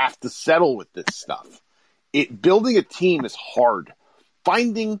 We have to settle with this stuff. Building a team is hard.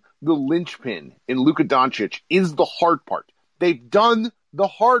 Finding the linchpin in Luka Doncic is the hard part. They've done the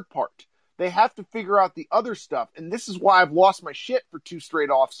hard part. They have to figure out the other stuff. And this is why I've lost my shit for 2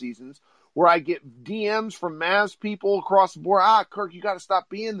 straight off seasons, where I get DMs from Mavs people across the board. Kirk, you got to stop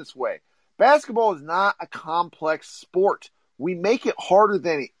being this way. Basketball is not a complex sport. We make it harder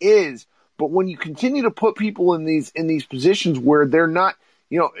than it is. But when you continue to put people in these positions where they're not,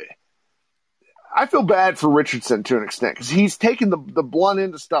 I feel bad for Richardson to an extent because he's taken the blunt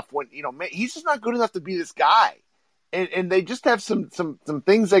end of stuff when, he's just not good enough to be this guy. And they just have some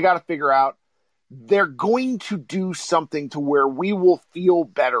things they got to figure out. They're going to do something to where we will feel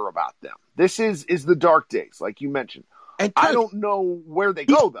better about them. This is the dark days, like you mentioned. And I don't know where they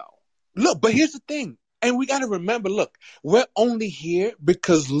go, though. Look, but here's the thing. And we got to remember, look, we're only here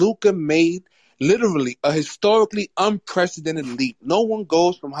because Luka made literally a historically unprecedented leap. No one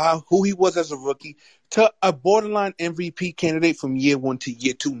goes from who he was as a rookie to a borderline MVP candidate from year 1 to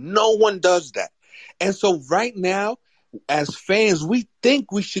year 2. No one does that. And so right now, as fans, we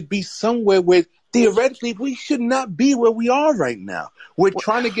think we should be somewhere where theoretically we should not be where we are right now. We're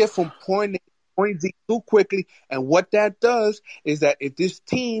trying to get from point A to point Z too quickly. And what that does is that if this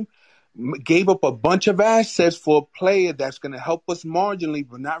team gave up a bunch of assets for a player that's going to help us marginally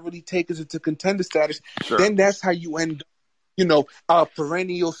but not really take us into contender status, then that's how you end up, a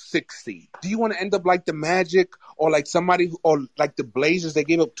perennial 6 seed. Do you want to end up like the Magic or like somebody or like the Blazers? They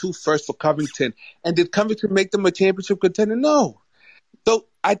gave up 2 firsts for Covington. And did Covington make them a championship contender? No. So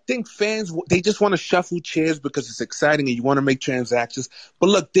I think fans, they just want to shuffle chairs because it's exciting and you want to make transactions. But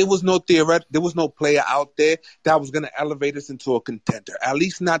look, there was no player out there that was going to elevate us into a contender. At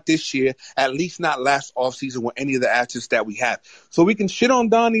least not this year. At least not last offseason with any of the assets that we have. So we can shit on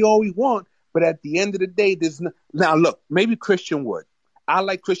Donnie all we want, but at the end of the day, now look, maybe Christian Wood. I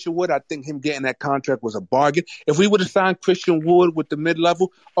like Christian Wood. I think him getting that contract was a bargain. If we would have signed Christian Wood with the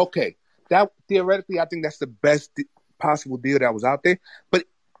mid-level, okay, that theoretically, I think that's the best possible deal that was out there. But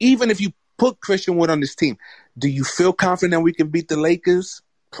even if you put Christian Wood on this team, do you feel confident we can beat the Lakers?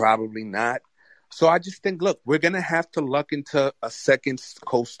 Probably not. So I just think, look, we're going to have to luck into a second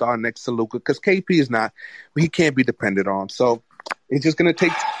co-star next to Luka because KP he can't be depended on. So it's just going to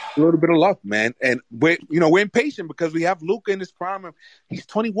take a little bit of luck, man. And we're impatient because we have Luka in his prime. He's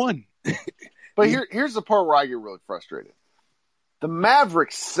 21. But here's the part where I get really frustrated. The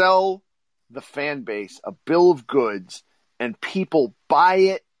Mavericks sell the fan base a bill of goods and people buy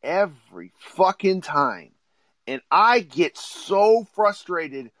it every fucking time. And I get so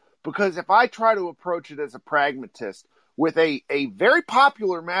frustrated because if I try to approach it as a pragmatist with a very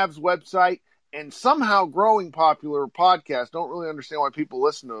popular Mavs website and somehow growing popular podcast, don't really understand why people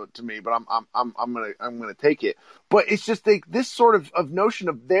listen to me, but I'm gonna take it. But it's just this sort of notion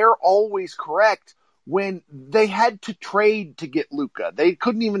of they're always correct when they had to trade to get Luka. They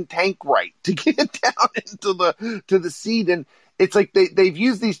couldn't even tank right to get down into the seed. And it's like they've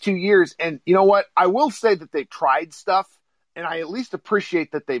used these 2 years. And you know what? I will say that they've tried stuff, and I at least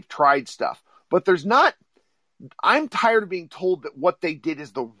appreciate that they've tried stuff. But I'm tired of being told that what they did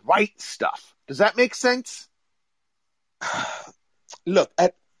is the right stuff. Does that make sense? Look,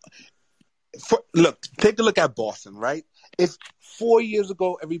 take a look at Boston, right? If 4 years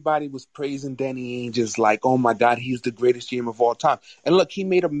ago everybody was praising Danny Ainge as like, oh my God, he's the greatest GM of all time. And look, he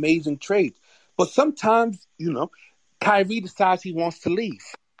made amazing trades. But sometimes, Kyrie decides he wants to leave.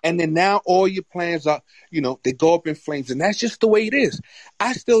 And then now all your plans are, they go up in flames. And that's just the way it is.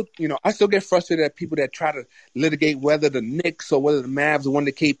 I still get frustrated at people that try to litigate whether the Knicks or whether the Mavs won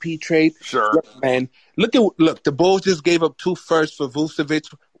the KP trade. Sure. Look, man, look, the Bulls just gave up 2 firsts for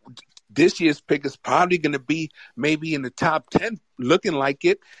Vucevic. This year's pick is probably going to be maybe in the top 10, looking like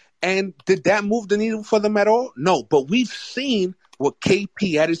it. And did that move the needle for them at all? No, but we've seen what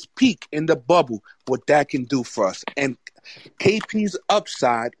KP at his peak in the bubble, what that can do for us. And KP's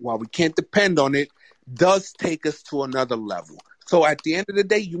upside, while we can't depend on it, does take us to another level. So at the end of the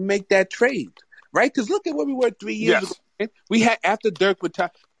day, you make that trade, right? Because look at where we were 3 years ago. We had, after Dirk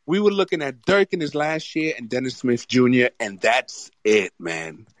retired, we were looking at Dirk in his last year and Dennis Smith Jr., and that's it,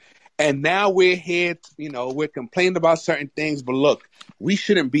 man. And now we're here, we're complaining about certain things, but look, we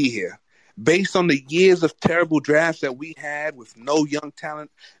shouldn't be here. Based on the years of terrible drafts that we had with no young talent,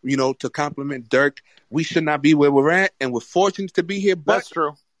 to complement Dirk, we should not be where we're at, and we're fortunate to be here. But that's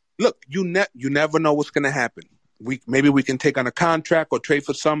true. Look, you never know what's going to happen. Maybe we can take on a contract or trade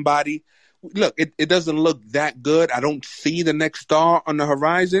for somebody. Look, it doesn't look that good. I don't see the next star on the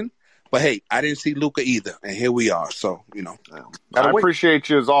horizon, But hey, I didn't see Luka either, and here we are. So, I appreciate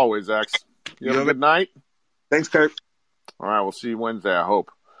you as always, X. You have a good night. Thanks, Kurt. All right, we'll see you Wednesday, I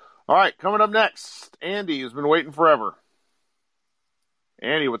hope. All right, coming up next, Andy has been waiting forever.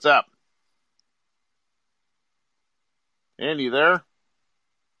 Andy, what's up? Andy, there?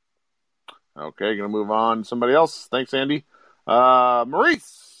 Okay, going to move on to somebody else. Thanks, Andy.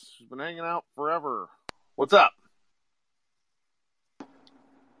 Maurice has been hanging out forever. What's up?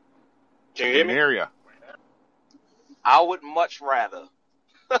 Can you hear me? Hear ya. I would much rather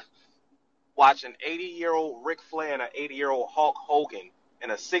watch an 80-year-old Ric Flair and an 80-year-old Hulk Hogan in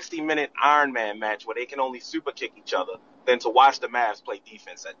a 60-minute Iron Man match where they can only super kick each other than to watch the Mavs play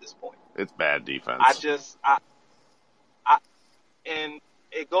defense at this point. It's bad defense. And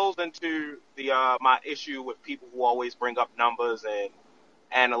it goes into the my issue with people who always bring up numbers and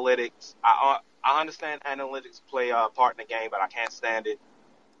analytics. I understand analytics play a part in the game, but I can't stand it.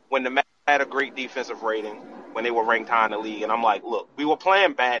 When the Mavs had a great defensive rating, when they were ranked high in the league, and I'm like, look, we were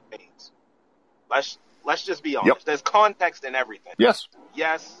playing bad teams. Let's just be honest. Yep. There's context in everything. Yes.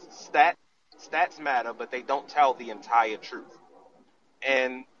 Yes, stats matter, but they don't tell the entire truth.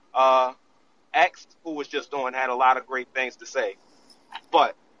 And X, who was just on, had a lot of great things to say.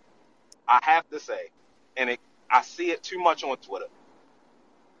 But I have to say, and I see it too much on Twitter,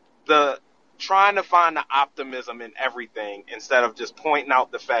 the trying to find the optimism in everything instead of just pointing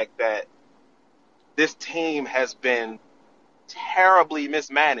out the fact that this team has been terribly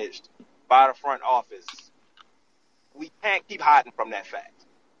mismanaged by the front office. We can't keep hiding from that fact.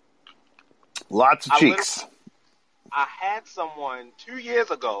 Lots of cheeks. I had someone 2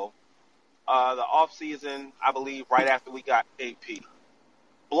 years ago, the off season, I believe, right after we got AP,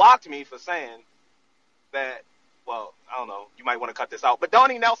 blocked me for saying that, well, I don't know, you might want to cut this out, but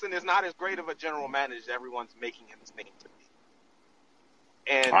Donnie Nelson is not as great of a general manager as everyone's making him seem to be.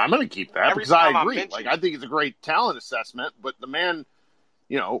 And I'm going to keep that because I agree. I think it's a great talent assessment, but the man,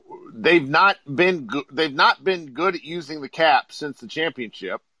 they've not been good at using the cap since the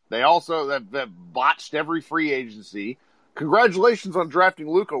championship. They also have botched every free agency. Congratulations on drafting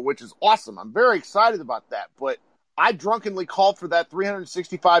Luka, which is awesome. I'm very excited about that, but I drunkenly called for that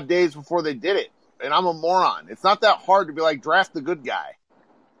 365 days before they did it, and I'm a moron. It's not that hard to be like, draft the good guy.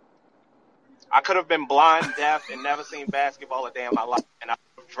 I could have been blind, deaf, and never seen basketball a day in my life, and I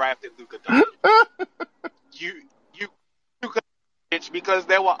would have drafted Luka Doncic. You could, because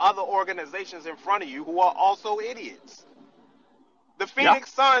there were other organizations in front of you who are also idiots. The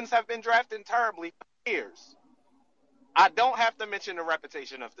Phoenix Suns have been drafting terribly for years. I don't have to mention the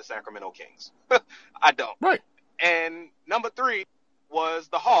reputation of the Sacramento Kings. I don't. Right. And number 3 was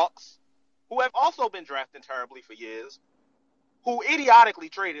the Hawks, who have also been drafting terribly for years, who idiotically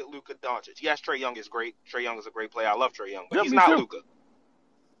traded Luka Doncic. Yes, Trae Young is great. Trae Young is a great player. I love Trae Young, but he's not Luka.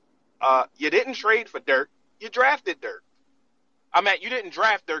 You didn't trade for Dirk. You drafted Dirk. You didn't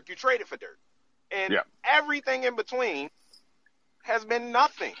draft Dirk. You traded for Dirk. And everything in between has been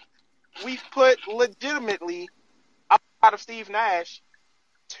nothing. We've put legitimately, out of Steve Nash,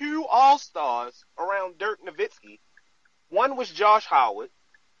 2 All-Stars around Dirk Nowitzki. One was Josh Howard,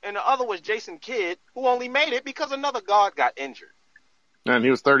 and the other was Jason Kidd, who only made it because another guard got injured. And he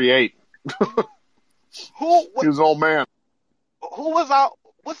was 38. He was an old man.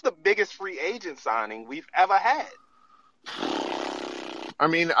 What's the biggest free agent signing we've ever had?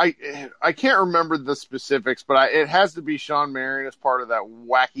 I can't remember the specifics, but it has to be Sean Marion as part of that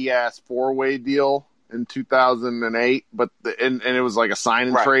wacky-ass 4-way deal in 2008, but and it was like a sign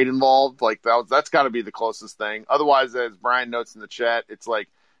and trade involved. Like that's got to be the closest thing. Otherwise, as Brian notes in the chat, it's like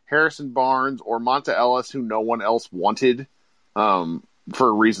Harrison Barnes or Monta Ellis, who no one else wanted,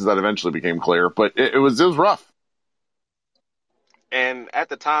 for reasons that eventually became clear. But it was rough. And at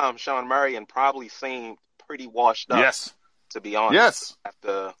the time, Sean Marion probably seemed pretty washed up. Yes, to be honest. Yes,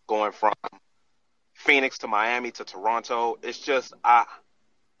 after going from Phoenix to Miami to Toronto, it's just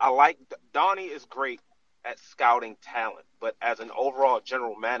I like Donnie is great at scouting talent, but as an overall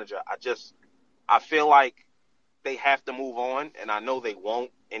general manager, I feel like they have to move on, and I know they won't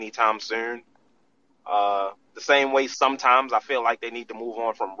anytime soon. The same way sometimes I feel like they need to move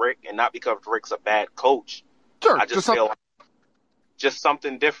on from Rick, and not because Rick's a bad coach. Sure, I just feel like just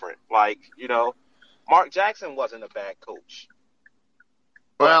something different. Like, Mark Jackson wasn't a bad coach.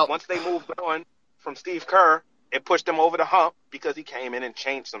 But once they moved on from Steve Kerr, it pushed him over the hump because he came in and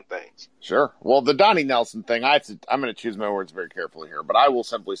changed some things. Sure. Well, the Donnie Nelson thing, I'm going to choose my words very carefully here, but I will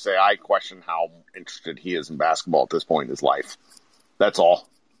simply say I question how interested he is in basketball at this point in his life. That's all.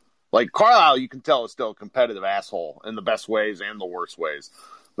 Like, Carlisle, you can tell, is still a competitive asshole in the best ways and the worst ways.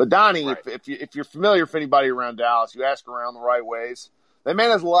 But Donnie, if you're familiar with anybody around Dallas, you ask around the right ways. That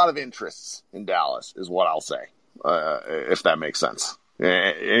man has a lot of interests in Dallas, is what I'll say, if that makes sense.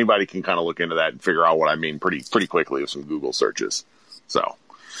 Anybody can kind of look into that and figure out what I mean pretty quickly with some Google searches. So,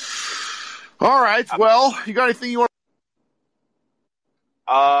 all right. Well, you got anything you want?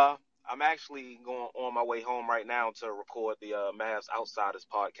 I'm actually going on my way home right now to record the Mavs Outsiders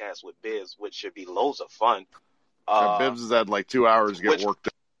podcast with Biz, which should be loads of fun. Bibbs has had like 2 hours to get work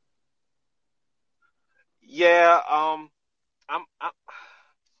done. Yeah, I'm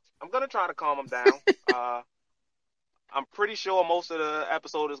gonna try to calm him down. I'm pretty sure most of the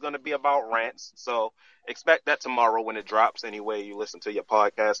episode is gonna be about rants, so expect that tomorrow when it drops. Anyway, you listen to your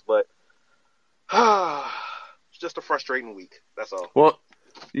podcast, but it's just a frustrating week. That's all. Well,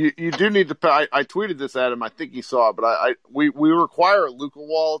 you do need to. I tweeted this at him. I think he saw it, but we require a Luka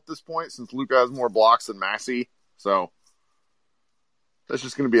wall at this point since Luka has more blocks than Maxey. So that's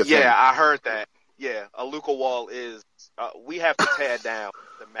just going to be a thing. Yeah, I heard that. Yeah, a Luka wall is. We have to tear down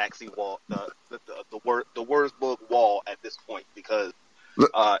the Maxey wall, the Wurzburg wall at this point because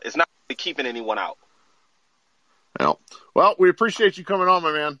it's not really keeping anyone out. Well, we appreciate you coming on,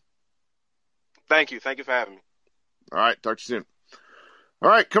 my man. Thank you for having me. All right, talk to you soon. All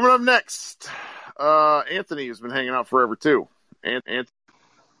right, coming up next, Anthony has been hanging out forever too. Anthony.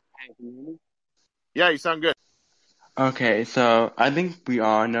 Yeah, you sound good. Okay, so I think we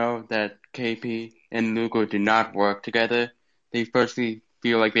all know that KP and Luka do not work together. They firstly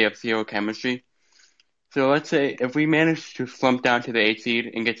feel like they have zero chemistry. So let's say if we manage to slump down to the 8th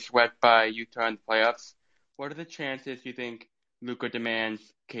seed and get swept by Utah in the playoffs, what are the chances you think Luka demands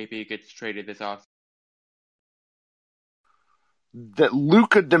KP gets traded this offseason? That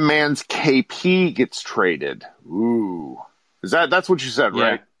Luka demands KP gets traded. Ooh. That's what you said, Yeah.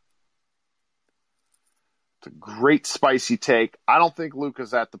 right? It's a great spicy take. I don't think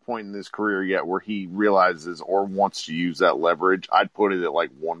Luka's at the point in his career yet where he realizes or wants to use that leverage. I'd put it at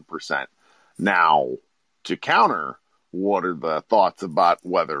like 1%. Now, to counter, what are the thoughts about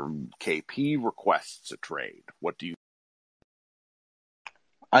whether KP requests a trade? What do you?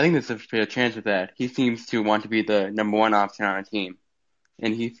 I think there's a fair chance of that. He seems to want to be the number one option on a team.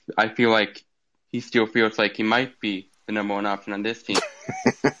 And I feel like he still feels like he might be the number one option on this team.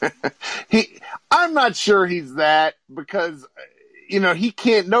 I'm not sure he's that because,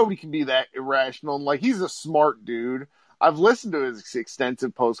 nobody can be that irrational. And like, he's a smart dude. I've listened to his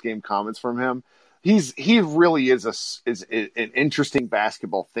extensive post-game comments from him. He really is an interesting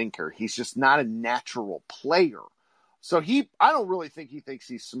basketball thinker. He's just not a natural player. So I don't really think he thinks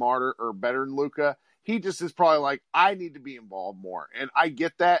he's smarter or better than Luka. He just is probably like, I need to be involved more. And I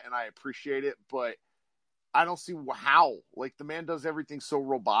get that and I appreciate it, but I don't see how. Like, the man does everything so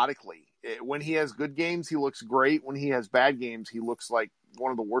robotically. When he has good games, he looks great. When he has bad games, he looks like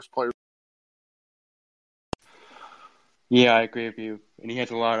one of the worst players. Yeah, I agree with you. And he has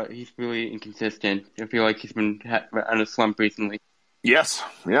he's really inconsistent. I feel like he's been on a slump recently. Yes.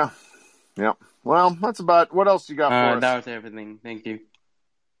 Yeah. Well, that's about, what else you got for us? That was everything. Thank you.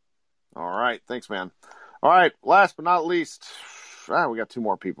 All right. Thanks, man. All right. Last but not least, we got 2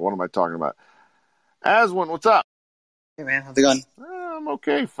 more people. What am I talking about? Aswin, what's up? Hey, man. How's it going? I'm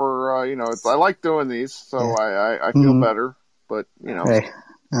okay for, I like doing these, so yeah. I feel better, but, Hey.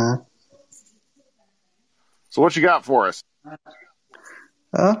 So what you got for us?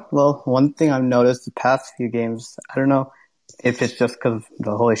 Well, one thing I've noticed the past few games, I don't know if it's just because of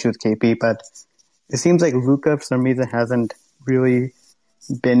the whole issue with KP, but it seems like Luka, for some reason, hasn't really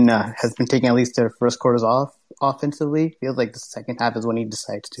been taking at least their first quarters off offensively. Feels like the second half is when he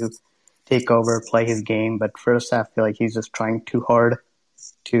decides to take over, play his game, but first half, I feel like he's just trying too hard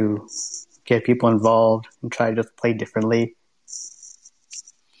to get people involved and try to just play differently.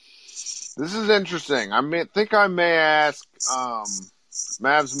 This is interesting. I may ask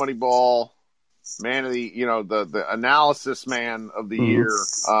Mavs Moneyball, man of the, the analysis man of the year,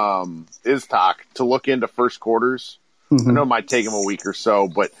 Iztok, to look into first quarters. Mm-hmm. I know it might take him a week or so,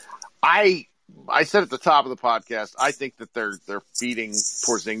 but I said at the top of the podcast, I think that they're feeding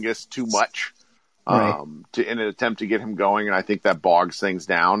Porzingis too much in an attempt to get him going, and I think that bogs things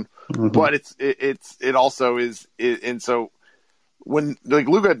down. Mm-hmm. But it also is, and so when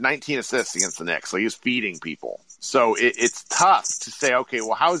Luka had 19 assists against the Knicks, he was feeding people. So it's tough to say, okay,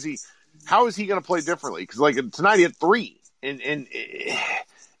 well, how is he going to play differently? Because tonight he had 3, and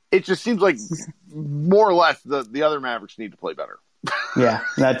it just seems like more or less the other Mavericks need to play better. Yeah,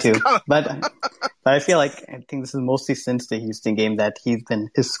 that too. But I feel like I think this is mostly since the Houston game that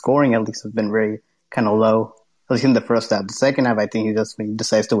his scoring at least has been very kind of low. At least in the first half. The second half, I think when he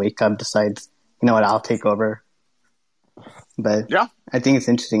decides to wake up, decides, you know what, I'll take over. But yeah, I think it's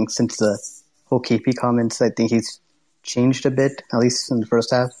interesting since the whole KP comments. I think he's changed a bit, at least in the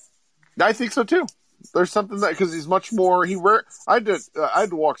first half. I think so too. There's something that because he's much more. I had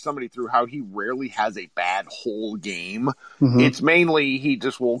to walk somebody through how he rarely has a bad whole game. Mm-hmm. It's mainly he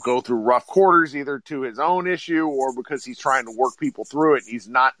just will go through rough quarters either to his own issue or because he's trying to work people through it. He's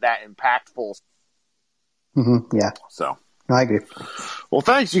not that impactful. Mm-hmm. Yeah. So no, I agree. Well,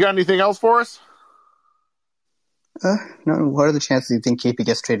 thanks. You got anything else for us? No. What are the chances you think KP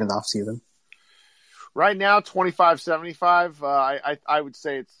gets traded in the offseason? Right now, 25-75. I would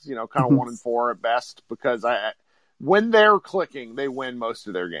say it's kind of 1-4 at best because when they're clicking, they win most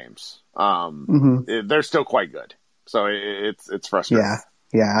of their games. They're still quite good, so it's frustrating.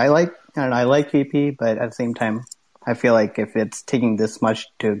 Yeah. I like KP, but at the same time, I feel like if it's taking this much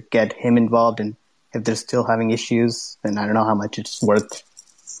to get him involved, and if they're still having issues, then I don't know how much it's worth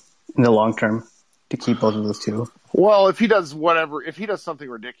in the long term to keep both of those two. Well, if he does something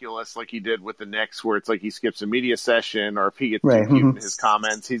ridiculous like he did with the Knicks, where it's like he skips a media session, or if he gets too cute in his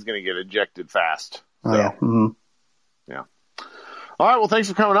comments, he's going to get ejected fast. Oh, yeah. Mm-hmm. Yeah. All right. Well, thanks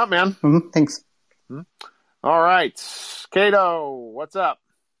for coming up, man. Mm-hmm. Thanks. All right. Cato, what's up?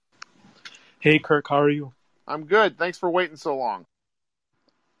 Hey, Kirk. How are you? I'm good. Thanks for waiting so long.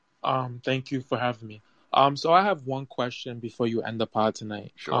 Thank you for having me. So I have one question before you end the pod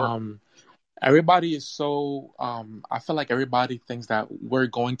tonight. Sure. Everybody is so, I feel like everybody thinks that we're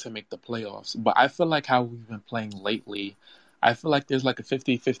going to make the playoffs, but I feel like how we've been playing lately, I feel like there's like a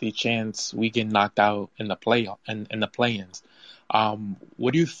 50-50 chance we get knocked out in the play-ins.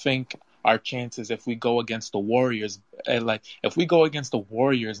 What do you think our chances if we go against the Warriors? If we go against the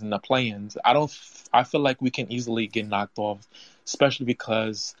Warriors in the play-ins, I feel like we can easily get knocked off, especially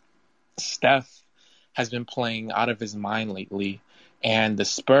because Steph has been playing out of his mind lately. And the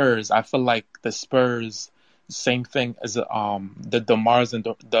Spurs, I feel like the Spurs, same thing as the DeMar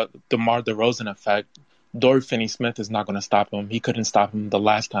DeRozan effect. Dorian Finney-Smith is not going to stop him. He couldn't stop him the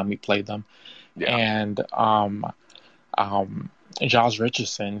last time we played them. Yeah. And Josh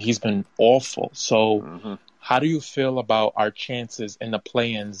Richardson, he's been awful. So how do you feel about our chances in the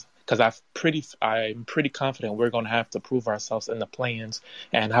play-ins? Because I'm pretty confident we're going to have to prove ourselves in the play-ins.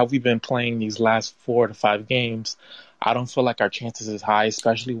 And how we've been playing these last 4 to 5 games, I don't feel like our chances is high,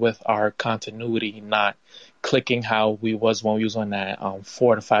 especially with our continuity not clicking how we was when we was on that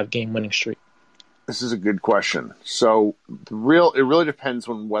 4 to 5 game winning streak. This is a good question. So it really depends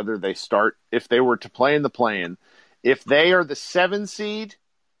on whether they start. If they were to play in the play-in, if they are the 7 seed,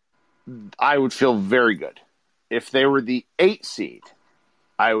 I would feel very good. If they were the 8 seed,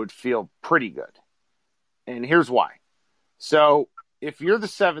 I would feel pretty good. And here's why. So if you're the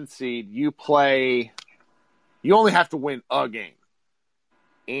 7th seed, you only have to win a game.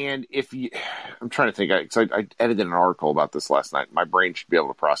 And I'm trying to think, I edited an article about this last night. My brain should be able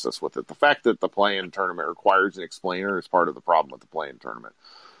to process with it. The fact that the play-in tournament requires an explainer is part of the problem with the play-in tournament.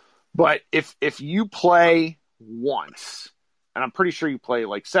 But if you play once, and I'm pretty sure you play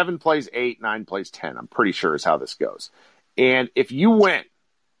like 7 plays 8, 9 plays 10, I'm pretty sure is how this goes. And if you win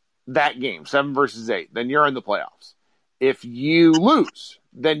that game, 7 versus 8, then you're in the playoffs. If you lose,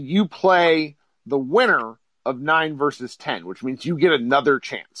 then you play the winner of 9 versus 10, which means you get another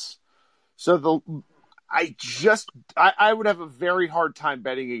chance. So I would have a very hard time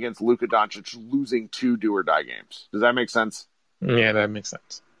betting against Luka Doncic losing 2 do-or-die games. Does that make sense? Yeah, that makes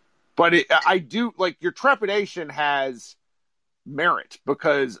sense. But I do, like, your trepidation has merit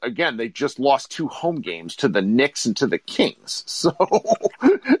because, again, they just lost 2 home games to the Knicks and to the Kings. So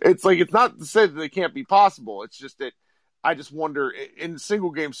it's like, it's not to say that they can't be possible. It's just that I just wonder, in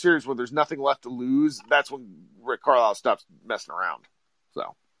single game series where there's nothing left to lose, that's when Rick Carlisle stops messing around.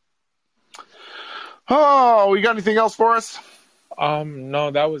 So, we got anything else for us?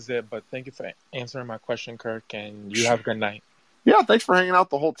 No, that was it. But thank you for answering my question, Kirk, and you have a good night. Yeah, thanks for hanging out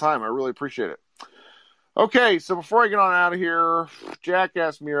the whole time. I really appreciate it. Okay, so before I get on out of here, Jack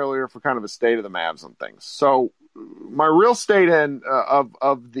asked me earlier for kind of a state of the Mavs and things. So my real state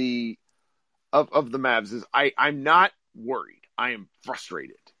of the Mavs is I'm not worried. I am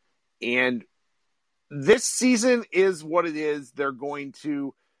frustrated. And this season is what it is. They're going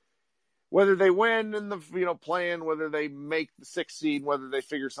to, whether they win in the play-in, whether they make the 6th seed, whether they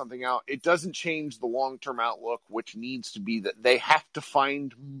figure something out, it doesn't change the long-term outlook, which needs to be that they have to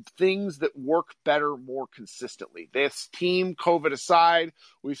find things that work better more consistently. This team, COVID aside,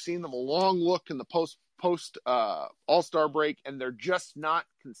 we've seen them a long look in the post All-Star break, and they're just not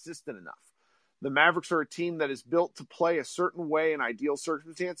consistent enough. The Mavericks are a team that is built to play a certain way in ideal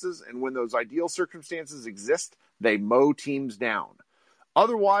circumstances, and when those ideal circumstances exist, they mow teams down.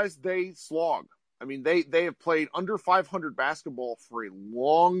 Otherwise, they slog. I mean, they have played under 500 basketball for a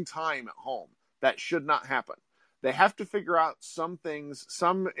long time at home. That should not happen. They have to figure out some things,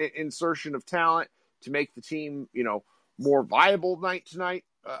 some insertion of talent to make the team, more viable night to night.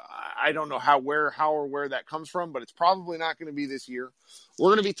 I don't know how or where that comes from, but it's probably not going to be this year. We're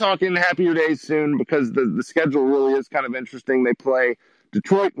going to be talking happier days soon because the schedule really is kind of interesting. They play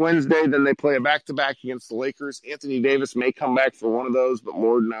Detroit Wednesday, then they play a back-to-back against the Lakers. Anthony Davis may come back for one of those, but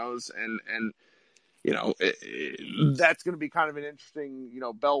Lord knows. And that's going to be kind of an interesting,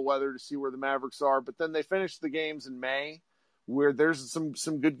 bellwether to see where the Mavericks are. But then they finish the games in May, where there's some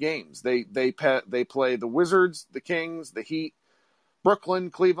good games. They play the Wizards, the Kings, the Heat, Brooklyn,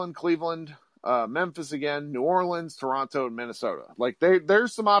 Cleveland, Memphis again, New Orleans, Toronto, and Minnesota. Like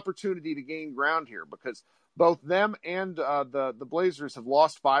there's some opportunity to gain ground here because both them and the Blazers have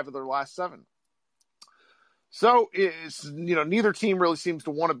lost 5 of their last 7. So it's, neither team really seems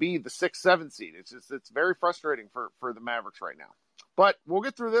to want to be the 6th, 7th seed. It's very frustrating for the Mavericks right now. But we'll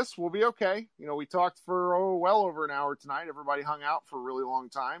get through this. We'll be okay. We talked for well over an hour tonight. Everybody hung out for a really long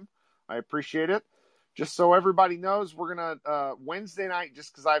time. I appreciate it. Just so everybody knows, we're going to, Wednesday night,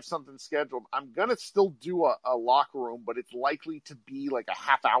 just because I have something scheduled, I'm going to still do a locker room, but it's likely to be like a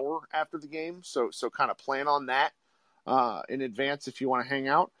half hour after the game. So kind of plan on that in advance if you want to hang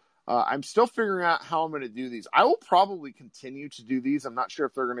out. I'm still figuring out how I'm going to do these. I will probably continue to do these. I'm not sure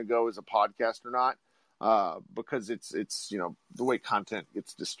if they're going to go as a podcast or not because it's the way content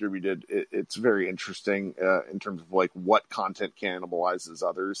gets distributed. It's very interesting in terms of like what content cannibalizes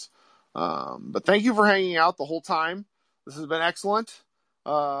others. But thank you for hanging out the whole time. This has been excellent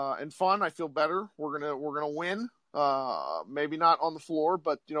and fun. I feel better. We're gonna win. Maybe not on the floor,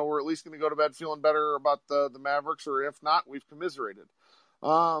 but we're at least gonna go to bed feeling better about the Mavericks. Or if not, we've commiserated.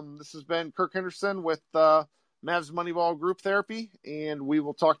 This has been Kirk Henderson with Mavs Moneyball Group Therapy, and we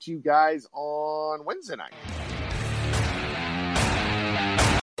will talk to you guys on Wednesday night.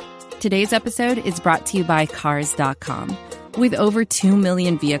 Today's episode is brought to you by Cars.com. With over 2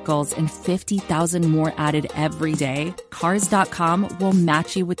 million vehicles and 50,000 more added every day, Cars.com will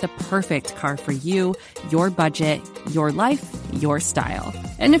match you with the perfect car for you, your budget, your life, your style.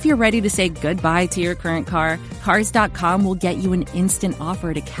 And if you're ready to say goodbye to your current car, Cars.com will get you an instant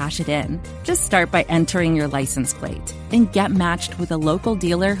offer to cash it in. Just start by entering your license plate and get matched with a local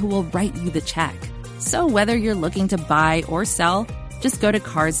dealer who will write you the check. So whether you're looking to buy or sell, just go to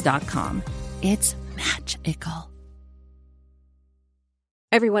Cars.com. It's magical.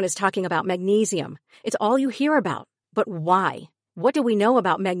 Everyone is talking about magnesium. It's all you hear about. But why? What do we know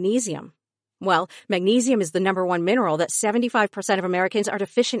about magnesium? Well, magnesium is the number 1 mineral that 75% of Americans are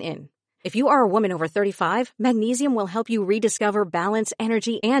deficient in. If you are a woman over 35, magnesium will help you rediscover balance,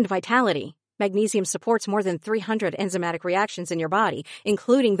 energy, and vitality. Magnesium supports more than 300 enzymatic reactions in your body,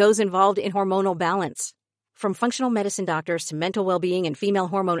 including those involved in hormonal balance. From functional medicine doctors to mental well-being and female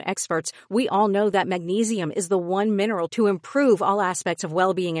hormone experts, we all know that magnesium is the one mineral to improve all aspects of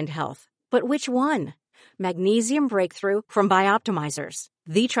well-being and health. But which one? Magnesium Breakthrough from Bioptimizers,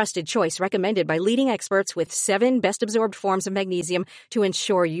 the trusted choice recommended by leading experts with 7 best-absorbed forms of magnesium to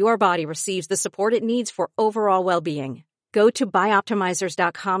ensure your body receives the support it needs for overall well-being. Go to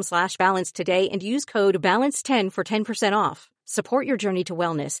bioptimizers.com/balance today and use code BALANCE10 for 10% off. Support your journey to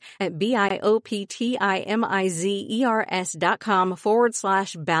wellness at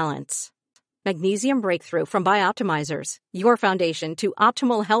bioptimizers.com/balance. Magnesium Breakthrough from Bioptimizers, your foundation to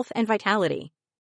optimal health and vitality.